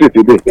different street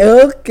today.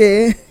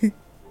 Okay.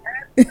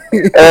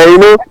 You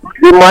know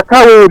the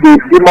matter wey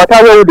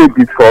we dey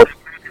discuss.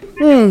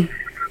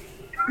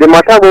 The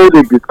matter wey we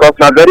dey discuss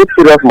na very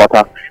serious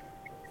matter.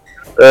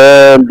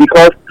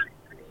 Because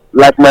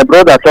like my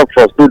brother talk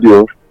for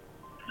studio,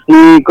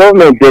 the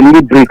government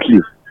deliberately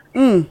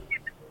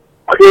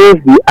close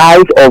the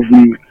eyes of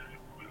the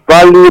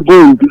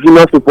valuable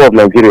indigenous people of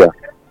Nigeria.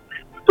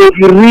 So if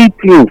you read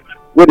things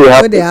wey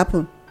dey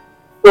happen.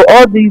 So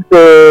all these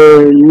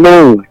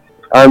noise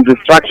and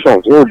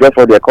distractions wey we get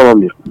for the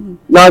economy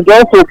na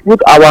just to put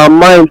our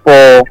mind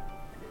for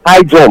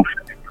high jump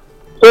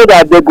so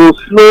that they go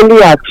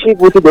slowly achieve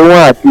wetin they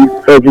wan achieve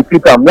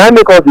execute am. Na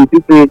make us dey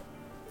see say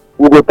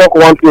we go talk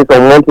one thing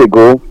some months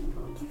ago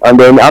and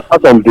then after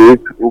some days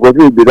we go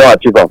see they don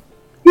achieve am.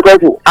 Because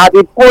at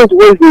the point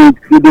wey they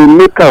dey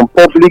make am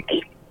public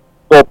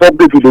for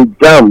public to dey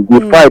jam dey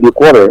fight dey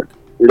quarrel,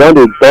 they don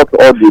dey dot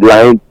all the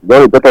lines, they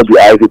don dey dot all the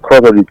i's, dey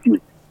cross all the t's.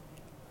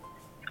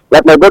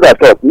 Like my brother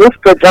talk, no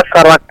federal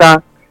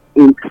character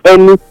in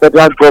any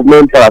federal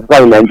government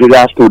parastatal in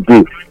Nigeria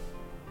today.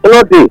 E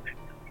no dey.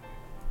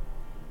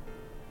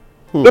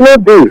 E no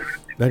dey.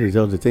 That is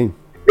just the thing.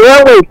 The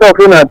one wey you talk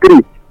say na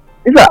 3.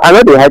 These are I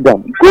no dey hide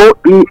am. Go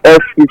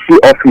EFCC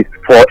office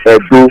for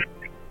Edo.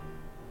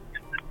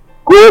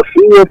 Go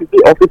EFCC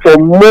office for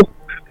most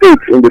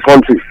states in the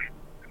country.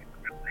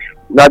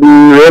 Na the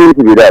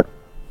reality be that.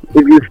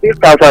 If you see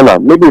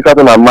Southern, maybe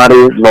Southern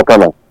marry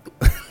Northern.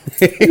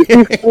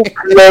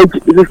 If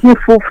you see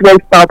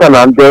full-fledged Southern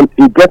and then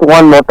you get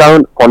one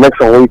Northern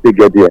connection when you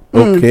get there.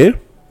 Okay.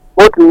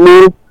 Both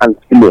male and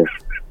female.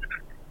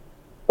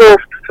 So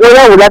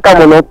whether we like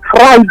am or not,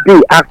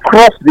 Friday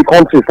across the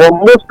country for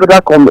most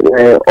federal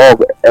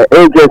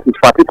agencies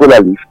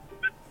particularly,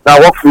 na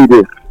work free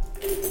day.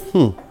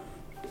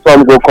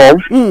 Some go come,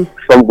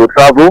 some go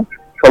travel,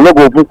 some no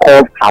go even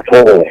come at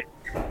all.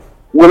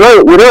 We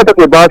don't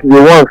talk about the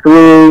ones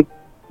wey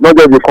not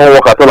just dey come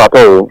work at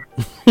all.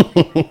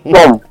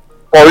 Some,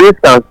 for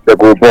instance, they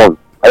go born.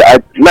 I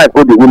like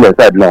go the women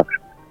side now.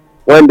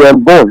 When they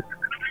born,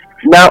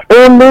 now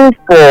only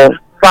for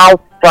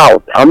south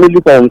and maybe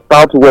from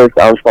southwest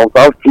and from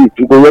southeast,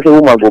 you go hear say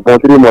woman go born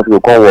 3 months go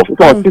come work.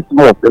 So on 6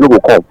 months they no go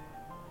come.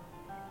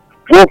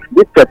 Work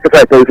this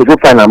certificate say you go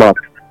find am out.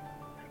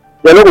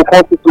 They no go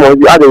come 6 months.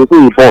 You add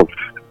everything you born.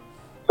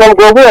 Some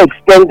go even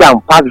extend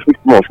am past 6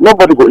 months.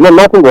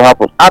 Nothing go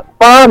happen. As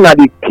far as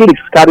the kids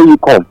carry you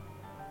come,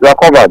 you are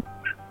covered.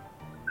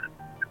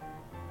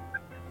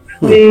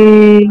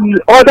 The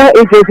other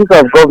agencies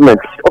of government,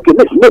 okay,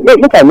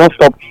 make I not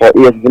stop for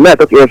EFCC. May I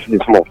talk EFCC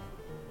small.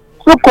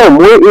 So come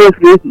wey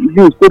EFCC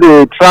use to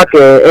dey track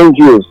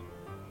NGOs.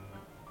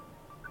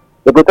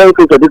 They go tell you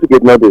say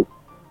certificate no dey.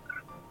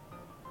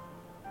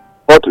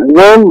 But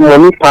when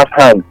money pass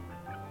hand,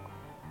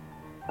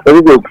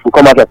 everybody go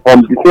come out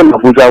from the same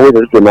Abuja wey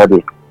certificate no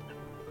dey.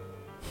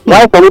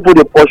 Why some people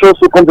dey pursue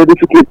so come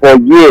certificate for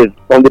years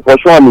from the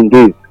pursue am in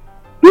days.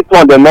 This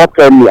one dem not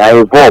tell me, I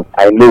involve,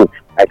 I know.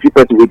 I see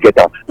person will get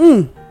out.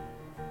 The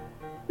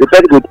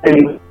person will tell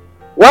you,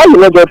 why you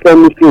not just tell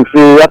me things?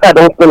 Say, after I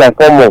don't spend like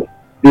 4 months,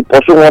 they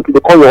pursue one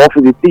to call your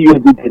office, they see you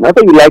every day. Now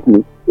say you like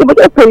me. Yeah, but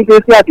just tell you,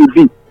 see how it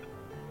be.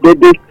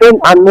 They send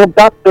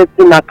another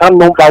person account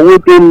number where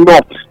they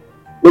not,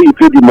 where you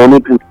pay the money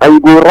to, and you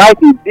go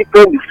write a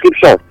different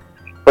description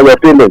for your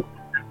payment.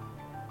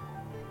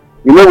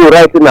 You know, you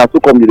write it now to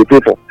come to the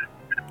paper.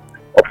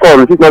 Of course,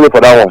 receive money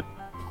for that one.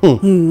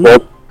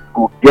 But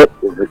you get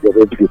the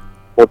certificate.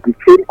 But the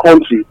same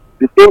country,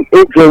 the same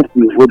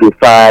agency will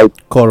decide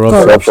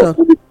corruption.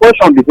 So the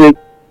question be say,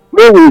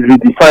 where will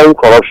redefine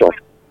corruption?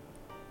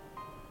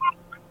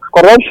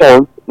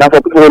 Corruption na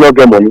for people who not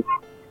get money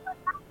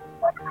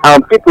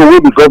and people who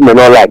the government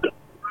not like.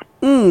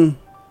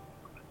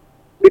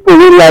 People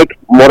who like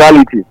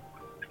morality,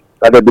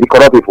 that they be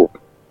corrupt people.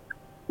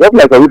 Just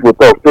like some people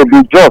talk, to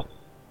be just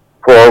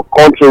for a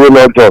country who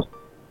not just,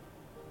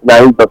 na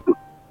injustice.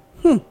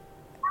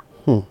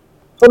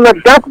 So na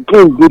that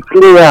game dey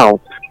play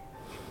out.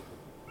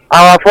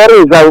 Our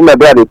foreign exam wey my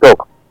brother dey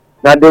talk,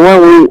 na the one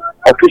wey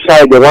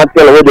officially dey wan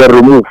tell wey dey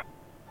remove.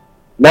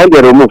 Na dey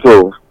remove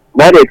so,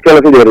 na dey tell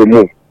us dey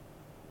remove.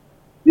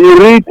 The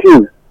real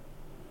thing,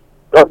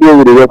 not the way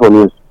we dey hear for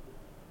news.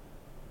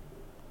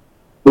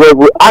 So if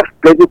we ask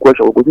plenty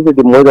questions, we go see say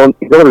the money don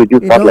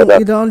reduce fast like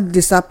that. It don't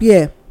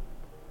disappear.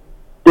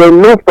 They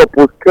no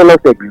suppose tell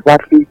us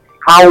exactly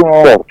how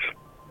much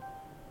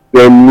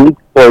they need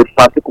for a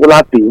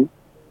particular thing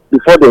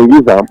before they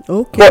use them.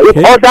 Okay. But if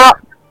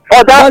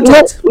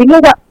you know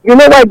why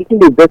the thing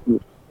dey vex me.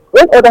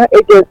 When other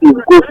agencies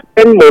go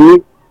spend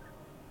money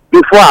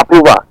before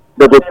approval,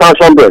 they go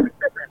sanction them.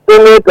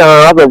 Senate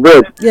and House of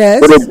Reps.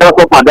 Yes. So they jump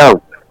up and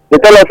down. They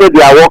tell us that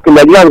they are working,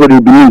 Nigerians go dey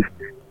believe.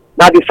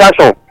 Na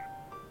distraction.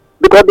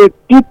 Because the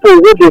people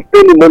wey dey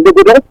spend the money, they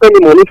go just spend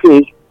the money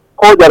finish,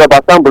 call their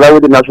rubber stamp wey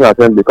the National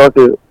Assembly because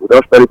say we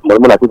don spend it money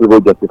more like people go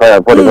justify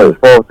am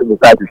before civil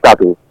society start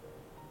o.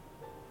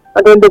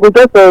 And then they go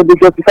just dey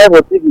justify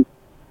for TV.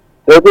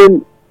 They say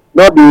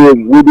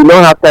we do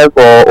not have time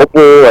for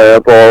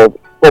open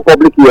for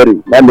public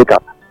hearing. That make am.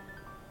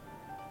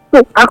 So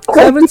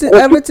everything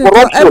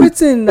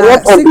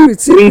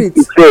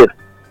secret.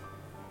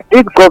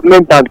 This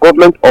government and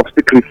government of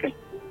secrecy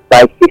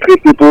by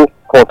secret people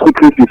for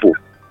secret people.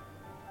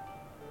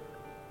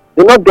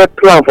 They not get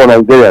plan for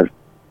Nigerians.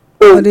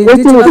 So for the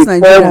indigenous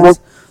Nigerians.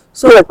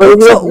 So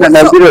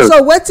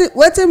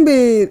wetin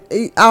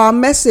be our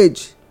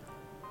message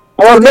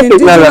to the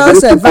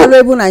indigenous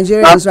valuable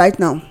Nigerians right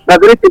now? Na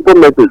very simple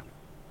message.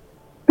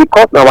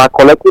 Because na our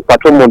collective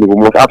patrimony we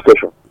must have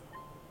question.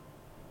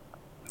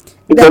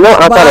 But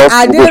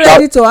are they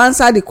ready to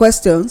answer the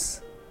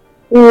questions?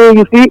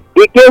 You see,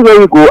 it came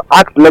when you go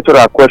ask lecturer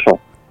a question.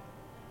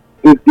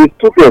 If the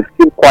students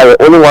keep quiet,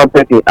 only one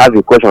person asks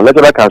a question,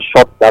 lecturer can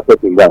shut that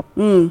person down.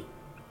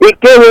 It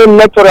came when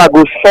lecturer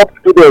go shut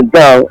students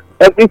down,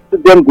 every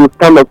student go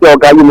stand up say,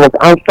 "Oga, you must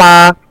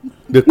answer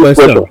the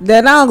question."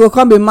 Then now go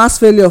come be mass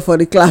failure for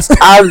the class. as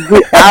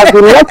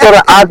the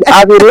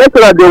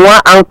lecturer, they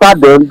want answer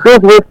them.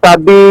 Those wey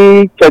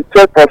sabi check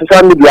for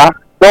social media,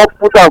 don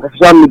put am for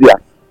social media.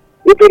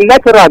 If a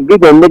lecturer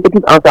give a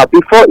negative answer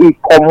before he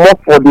comot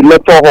for the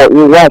lecture hall,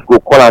 his wife go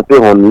call and say,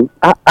 "Honey,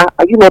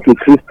 are you not a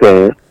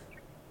Christian?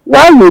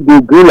 Why you dey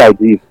do like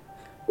this?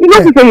 You know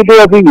say you dey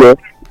every year."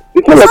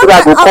 The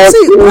lecturer go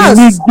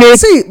call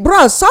see,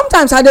 bros,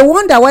 sometimes I dey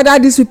wonder whether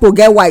these people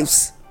get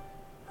wives.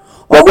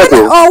 Or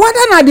whether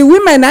na the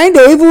women na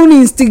dey even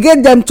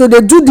instigate them to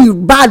dey do the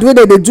bad wey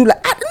they dey do.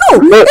 Like, no,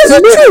 it's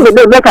the truth.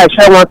 Make I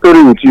share one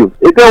story with you.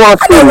 It's one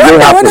story wey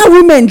happen. Whether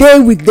women dey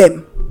with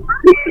them.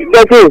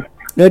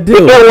 They do.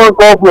 One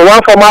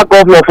former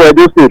governor for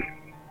Edo State.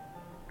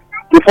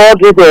 Before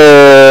this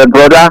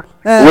brother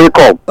wake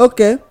up.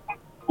 Okay.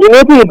 You know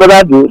what the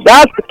brother do?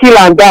 That kill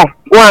and die.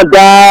 Go and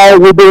die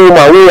with the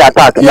woman wey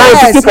attack.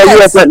 Yes, now for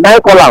US, now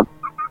call am.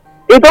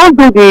 He don't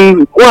do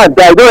the go and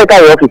die. Don't enter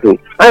your office.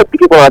 I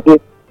pick up and say,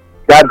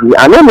 "Daddy,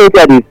 I know maybe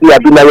I dey see. I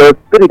be na your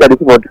spirit I dey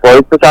see for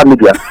social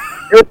media.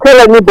 You tell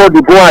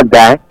anybody go and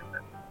die.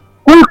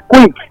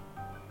 Quick.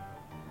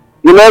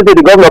 You know say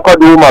the governor call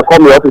the woman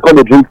come your office come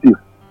dey drink tea.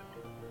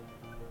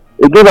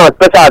 He give am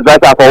special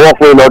adviser for work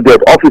wey no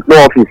get office no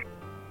office.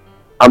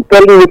 I'm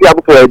telling you wetin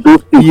happen for Edo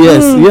State.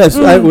 Yes,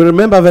 I will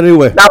remember very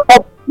well.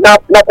 Na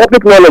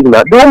public knowledge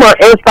na. The woman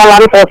earn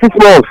salary for 6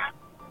 months.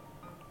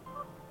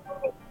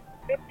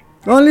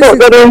 Only so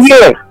they dey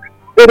hear.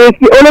 They dey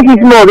see only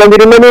 6 months and the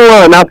remaining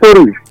one na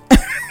story.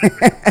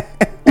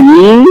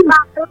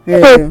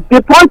 So the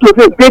point to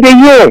say they dey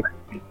hear.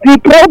 The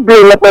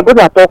problem like my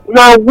brother talk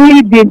na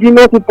we the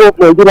indigenous people of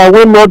Nigeria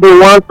wey no dey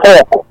wan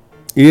talk.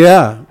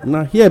 Yeah,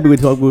 now here we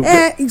talk. Bros,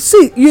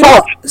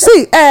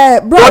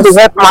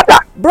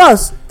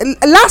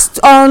 last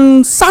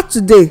on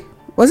Saturday,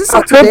 was it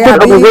Saturday? What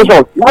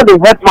the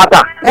health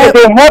matter?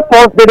 They help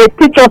us, they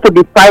teach us to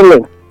be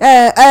silent.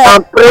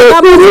 And pray.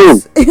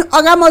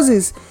 Oga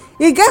Moses,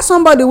 you get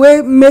somebody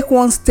wey make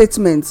one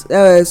statement,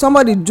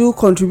 somebody do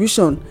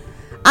contribution,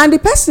 and the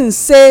person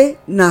say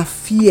na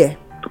fear.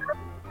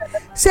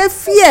 Say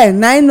fear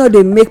na no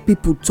dey make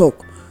people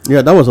talk.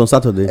 Yeah, that was on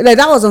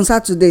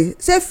Saturday.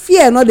 Say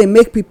fear no dey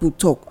make people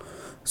talk.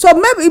 So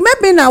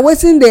maybe na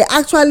wetin dey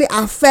actually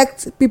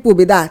affect people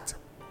be that.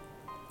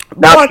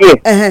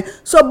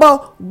 So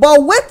but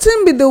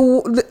wetin be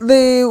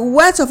the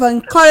words of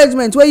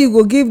encouragement wey you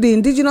go give the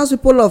indigenous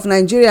people of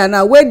Nigeria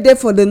now wey dey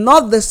for the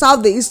north, the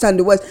south, the east and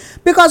the west?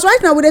 Because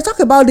right now we dey talk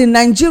about the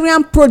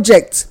Nigerian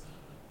project.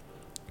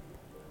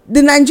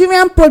 The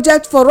Nigerian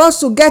project for us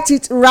to get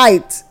it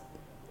right.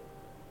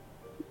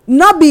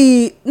 Not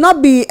be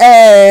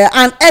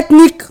an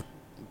ethnic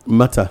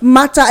matter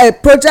a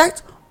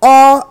project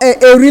or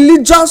a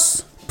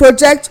religious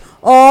project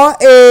or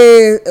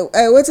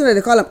what do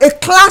they call them, a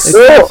class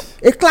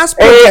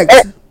project.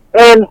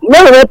 And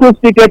now we want to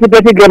speak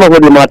dirty grammar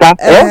for the matter.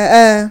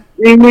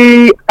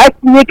 The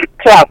ethnic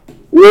class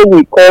wey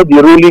we call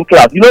the ruling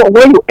class, you know,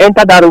 when you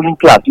enter that ruling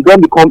class you don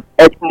become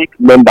ethnic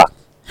member.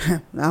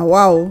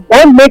 Wow.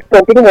 One make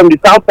some people from the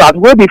south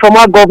wey be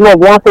former governor of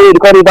one state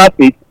called River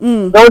State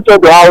don show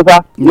the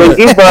Hausa. They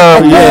give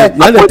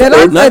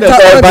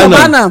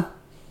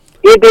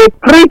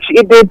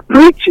if they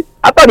preach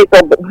after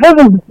before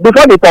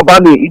the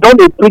Tobani, you don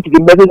dey preach the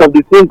message of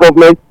the same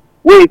government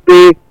wey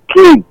say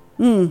clean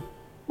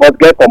must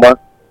get comma.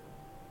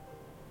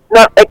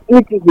 Now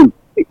ethnicism,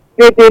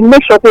 they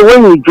make sure say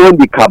when you join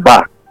the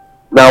cabal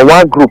na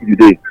one group you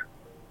dey.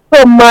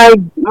 So my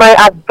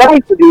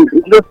advice to the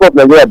indigenous people of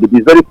Nigeria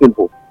is very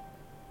simple.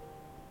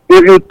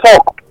 If you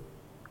talk,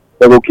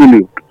 they will kill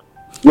you.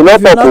 You not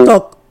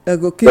talk, they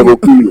will kill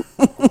you.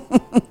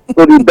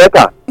 So the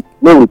better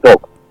when we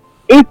talk.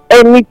 if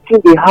anything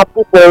dey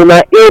happen for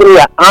una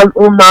area and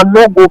una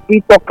no go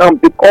fit talk am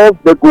because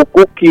they go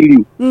kill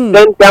you,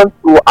 send them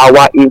to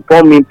our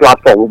informing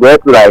platform. We go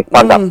help you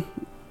expand am.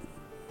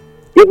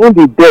 Even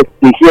the dead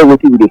dey hear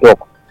wetin we dey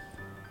talk.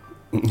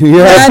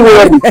 Yes.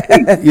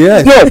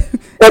 Yes.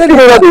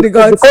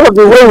 Because of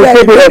the way we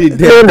say dey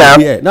explain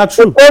am, not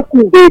true.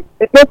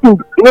 the person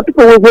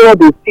people wey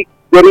dey sick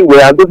very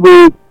well and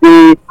people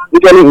dey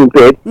usually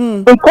impaired,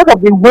 because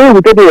of the way we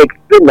dey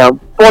explain am,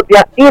 for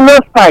their inner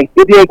side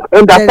they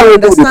understand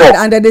wetin we dey talk,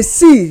 and they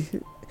see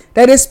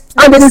and they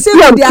see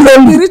with their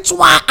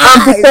spiritual and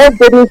eye. because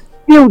they dey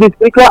see with the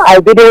spiritual eye,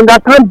 they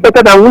understand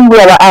better than we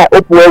our eye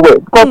open well.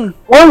 Because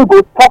when we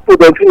go talk to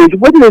them finish,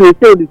 wetin they dey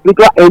say with the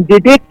spiritual and they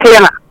dey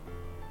clear.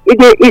 It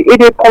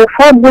dey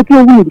confirm wetin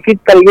we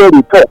physically hear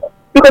dey talk,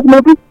 because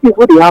maybe things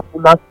wey dey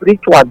happen na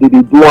spiritual they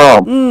dey do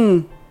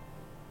am.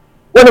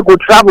 When they go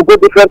travel go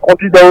different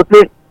countries, they will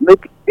say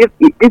make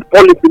this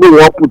policy wey we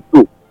wan put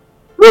so,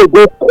 wey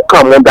go cook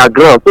am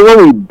underground, so when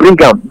we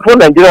bring am before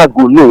Nigerians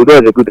go know we don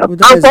execute am.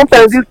 And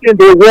sometimes this thing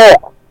dey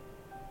work.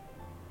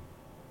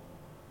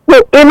 So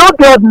e no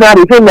dey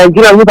ordinary say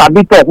Nigerians no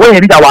sabi talk. When e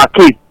reach our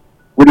case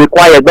we dey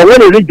quiet, but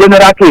when e reach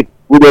general case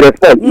we dey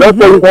respond. Not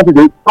say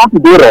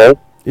something dey wrong.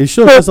 It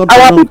shows So something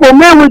our wrong. people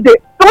may we dey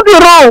something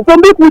wrong.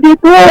 Some people dey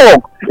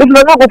talk. If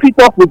una no go fit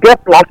talk, we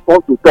get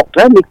platform to talk.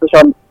 Let me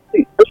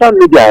social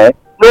media.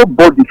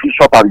 Nobody fit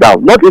shut am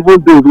down. Not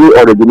even those who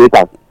originate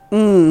am.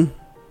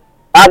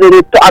 As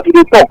they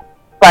talk,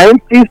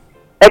 scientists,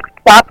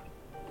 experts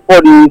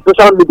for the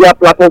social media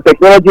platform,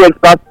 technology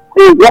experts,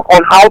 they work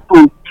on how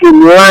to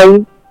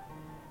streamline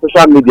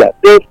social media.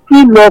 They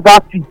still never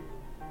see.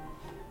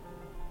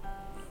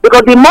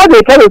 Because the more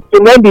they try to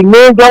streamline the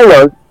major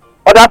ones,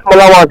 other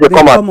smaller ones they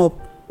come out.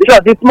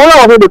 Because the smaller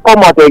ones when they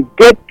come out, they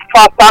get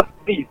faster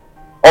speed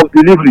of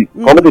delivery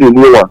compared to the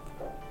new one.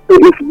 So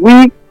if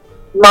we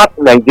smart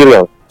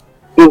Nigerians,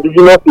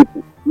 indigenous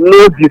people,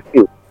 know this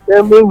thing,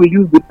 then when we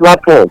use the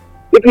platform,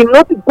 if you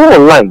notice, go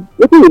online.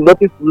 What you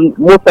notice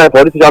most time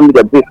for this social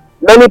media,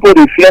 many people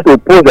they fear to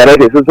post their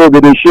ideas, so they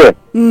dey share.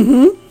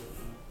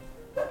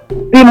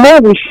 The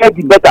more we share,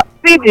 the better.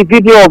 See the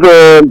video of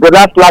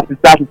brother slap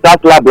sister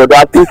slap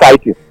brother, still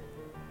fighting.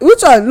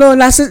 Which one? No,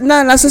 na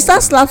sister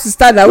slap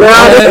sister. That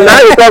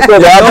Now you talk about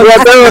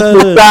brother and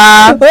sister.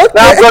 Now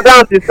brother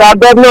and sister,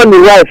 governor and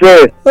his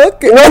wife.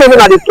 Okay. You know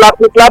that the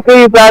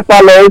slapping inside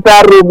parlor,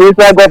 inside room,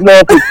 inside governor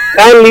office,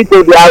 can lead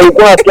to the I will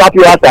go and slap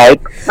you outside.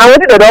 And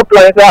when they don't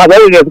plan inside, I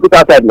don't even go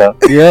outside now.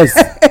 Yes.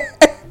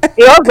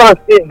 The husband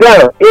sit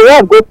down, he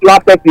won't go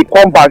slap text, he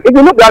come back. If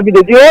you look at the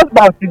video, the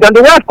husband sit down,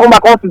 the wife come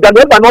back on sit down,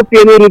 the husband not see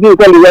any reason to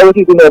tell you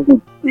everything is not good.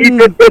 If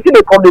they see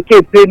they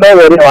communicate, say no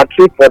worry, our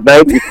trip for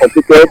night is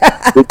completed.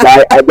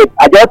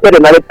 I just tell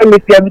them, let me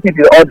see everything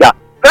in order.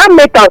 Can't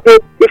make am say,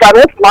 if I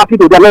don't slap you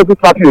today, I don't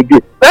slap you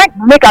again.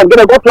 Make am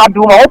go slap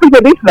the woman. What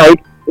people this night,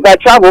 if I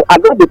travel, I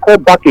don't be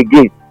called back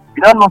again.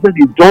 You don't know say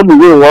the journey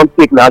wey we wan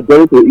take na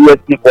journey to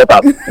ESP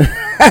quarters.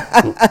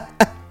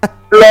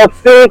 Plus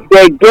say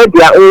they get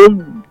their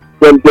own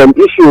them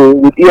issue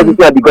with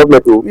EFCC and the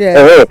government too.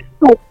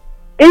 So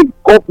if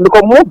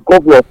because most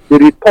governors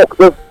they talk,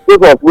 those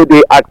ones wey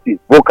dey active,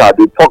 vocal,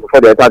 they talk for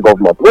the entire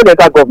government. When the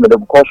entire government they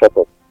will come shut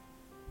up.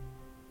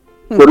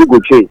 So we go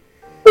change.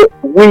 So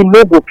we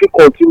no go fit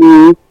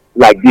continue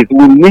like this.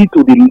 We need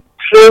to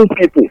train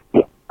people.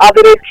 As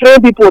they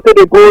train people say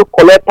they go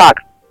collect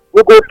tax,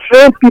 we go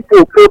train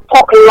people to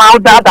talk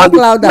louder than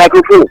the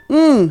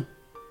microphone.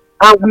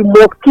 And we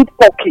must keep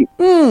talking.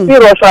 See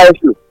Russia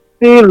issue,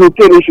 see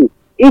Ukraine issue.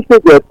 If they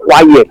were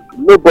quiet,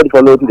 nobody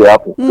for know what they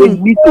happen. We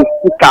need to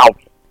speak out.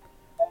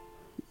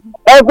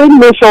 Every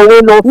nation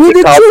will not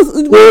speak out.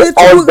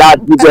 All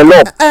that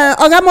develop.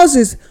 Oga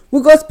Moses,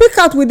 we go speak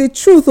out with the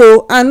truth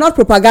and not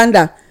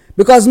propaganda.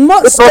 Because a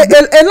lot of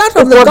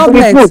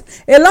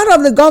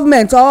the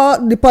government or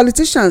the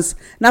politicians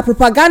now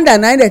propaganda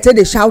now they say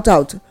they shout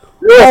out.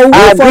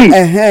 Yes, I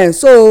agree.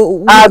 So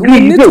we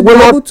need to be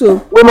able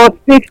to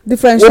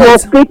differentiate. We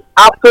must speak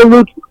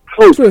absolute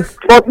truth.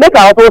 But make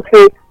I also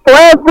say, for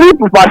every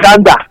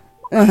propaganda,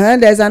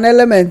 there's an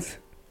element.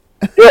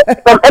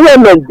 Some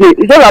element dey.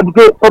 It's just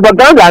like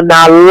propaganda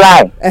na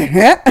lie.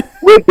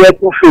 Wey get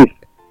two face.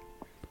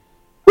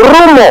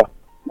 Rumor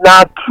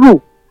na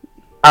true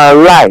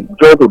and lie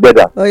join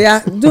together. Oh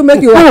yeah, do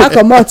make you waka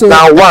comot o.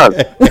 Na one.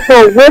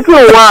 So wetin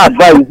we wan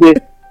advise say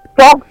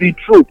talk the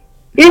truth.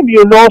 If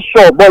you no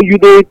sure but you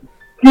dey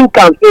think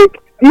am say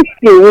this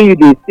thing wey you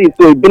dey see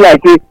so e be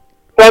like say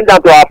send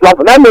am to our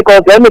platform. Let me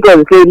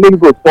say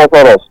make you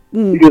sponsor us.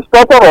 If you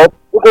sponsor us,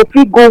 we go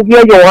fit go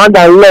where your hand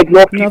and leg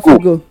no fit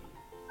go.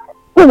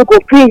 So we go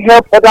fit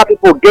help other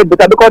people get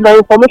better because na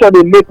information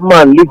dey make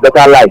man live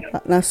better life.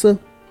 Na so.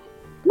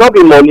 No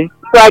be money.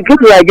 So I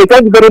greet you again.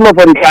 Thank you very much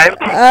for the time.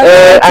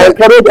 I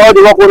encourage all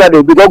the work una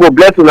dey do. God go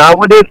bless you now.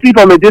 When they see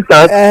from a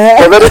distance,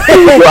 for very soon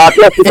you go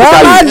appear from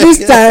a physically.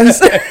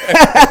 distance.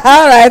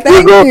 All right,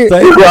 thank you.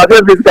 You go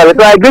appear physically.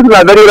 So I greet you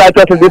very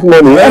righteous this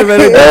morning. And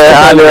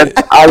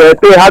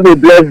say have a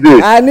blessed day.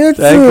 And you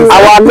too.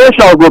 Our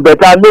nation go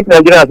better. Make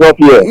Nigerians up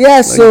here.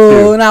 Yes,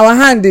 so in our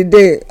hand the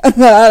day.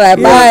 All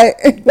right, bye.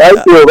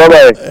 Thank you. Bye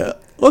bye.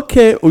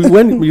 Okay,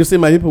 when you say,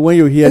 my people, when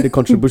you hear the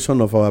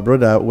contribution of our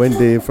brother, when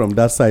they from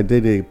that side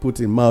they put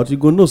him out, you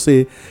go no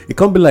say it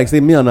can't be like say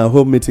me and our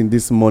home meeting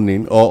this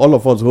morning or all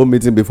of us home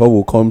meeting before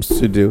we come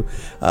studio.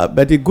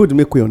 But it good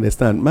make we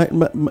understand.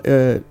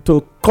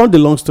 To cut the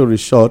long story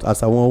short,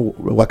 as I want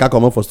waka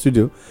come up for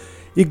studio,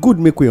 it good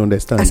make we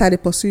understand. As I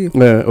pursue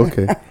you.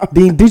 Okay.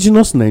 The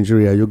indigenous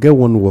Nigeria, you get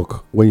one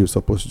work when you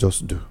supposed to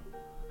just do.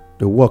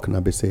 The work now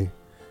be say,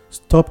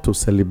 stop to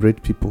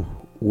celebrate people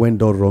when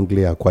they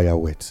wrongly acquire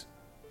wealth.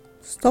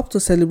 Stop to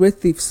celebrate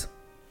thieves.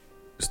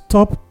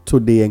 Stop to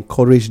they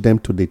encourage them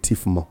to the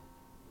thief more.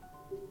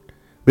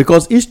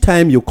 Because each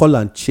time you call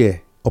and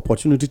cheer,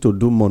 opportunity to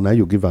do more, now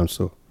you give them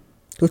so.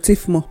 To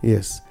thief more.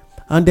 Yes.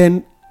 And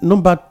then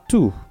number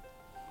 2,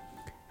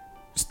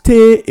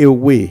 stay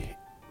away.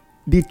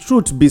 The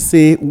truth be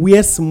say,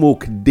 where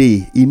smoke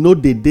dey, you know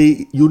the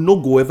day, you no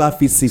go ever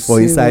fit see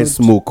for inside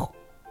smoke.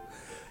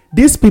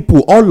 These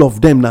people, all of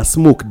them na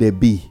smoke they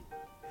be.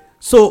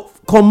 So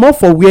come out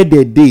for where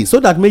they dey so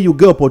that may you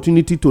get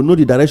opportunity to know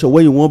the direction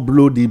where you want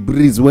blow the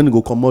breeze when you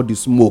go come out the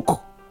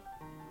smoke.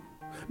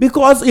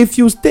 Because if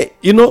you stay,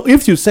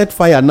 if you set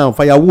fire now,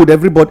 firewood,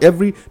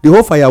 the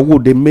whole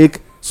firewood they make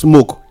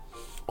smoke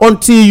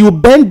until you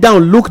bend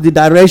down, look the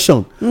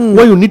direction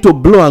where you need to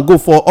blow and go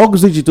for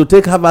oxygen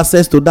to have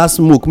access to that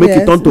smoke, make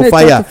it turn to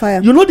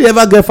fire. You know they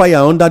ever get fire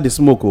under the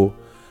smoke. Oh,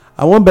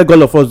 I wan beg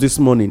all of us this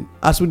morning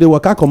as we dey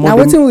waka comot. Na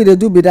wetin we dey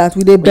do be that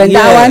we dey bend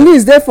our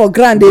knees dey for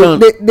ground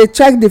dey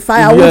check the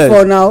firewood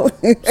for now.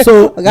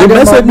 So the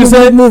message be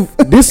say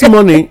this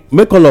morning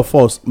make all of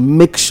us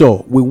make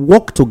sure we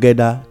work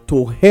together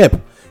to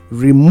help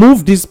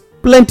remove this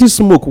plenty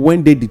smoke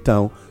when dey the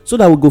town so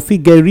that we go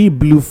fit get real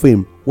blue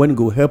flame when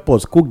go help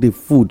us cook the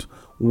food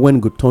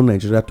when go turn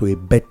Nigeria to a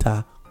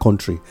better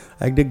country.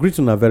 I dey greet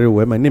una very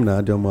well. My name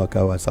na Adeomo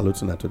Akawa.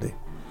 Salute una today.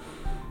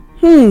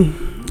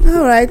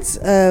 All right.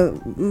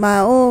 My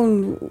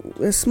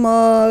own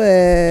small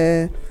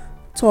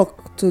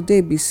talk today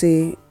be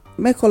say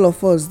make all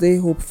of us dey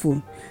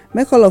hopeful,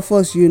 make all of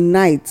us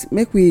unite,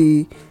 make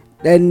we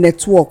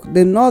network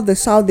the north, the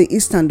south, the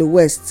east and the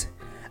west,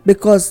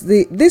 because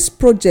this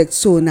project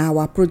so na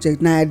our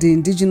project, na the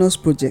indigenous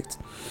project.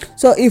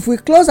 So if we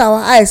close our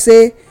eyes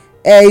say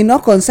e no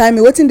concern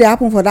me, wetin dey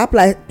happen for that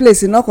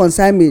place e no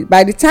concern me,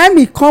 by the time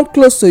e come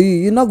close to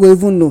you no go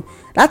even know.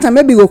 That time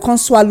maybe e go come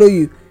swallow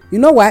you. You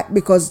know why?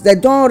 Because they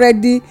don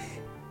already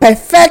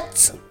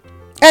perfect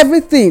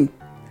everything.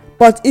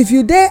 But if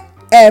you dey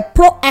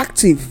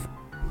proactive,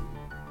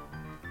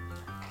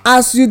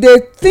 as you dey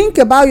think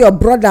about your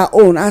brother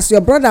own, as your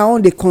brother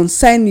own dey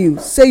concern you,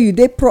 say you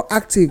dey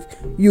proactive,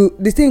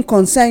 the thing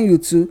concern you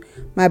too.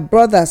 My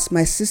brothers,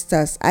 my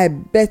sisters, I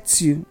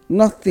bet you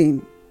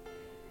nothing.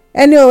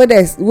 Anywhere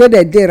where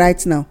they dey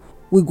right now,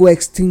 we go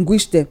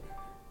extinguish them.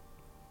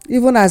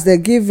 Even as they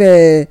give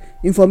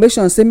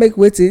information, say make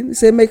wetin,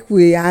 say make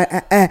we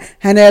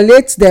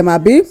annihilate them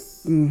abi.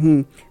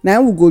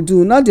 Now we go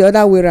do, not the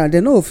other way around.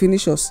 They no go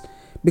finish us,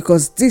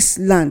 because this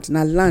land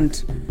na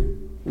land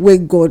wey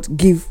God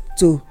give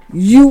to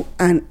you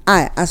and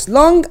I. As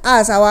long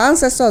as our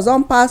ancestors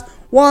don pass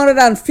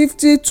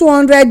 150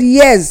 200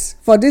 years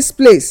for this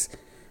place,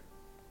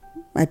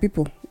 my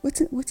people,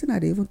 wetin I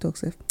dey even talk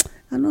sef?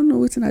 I no know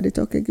wetin I dey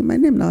talk again. My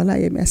name na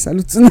Olayemi. I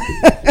salute una.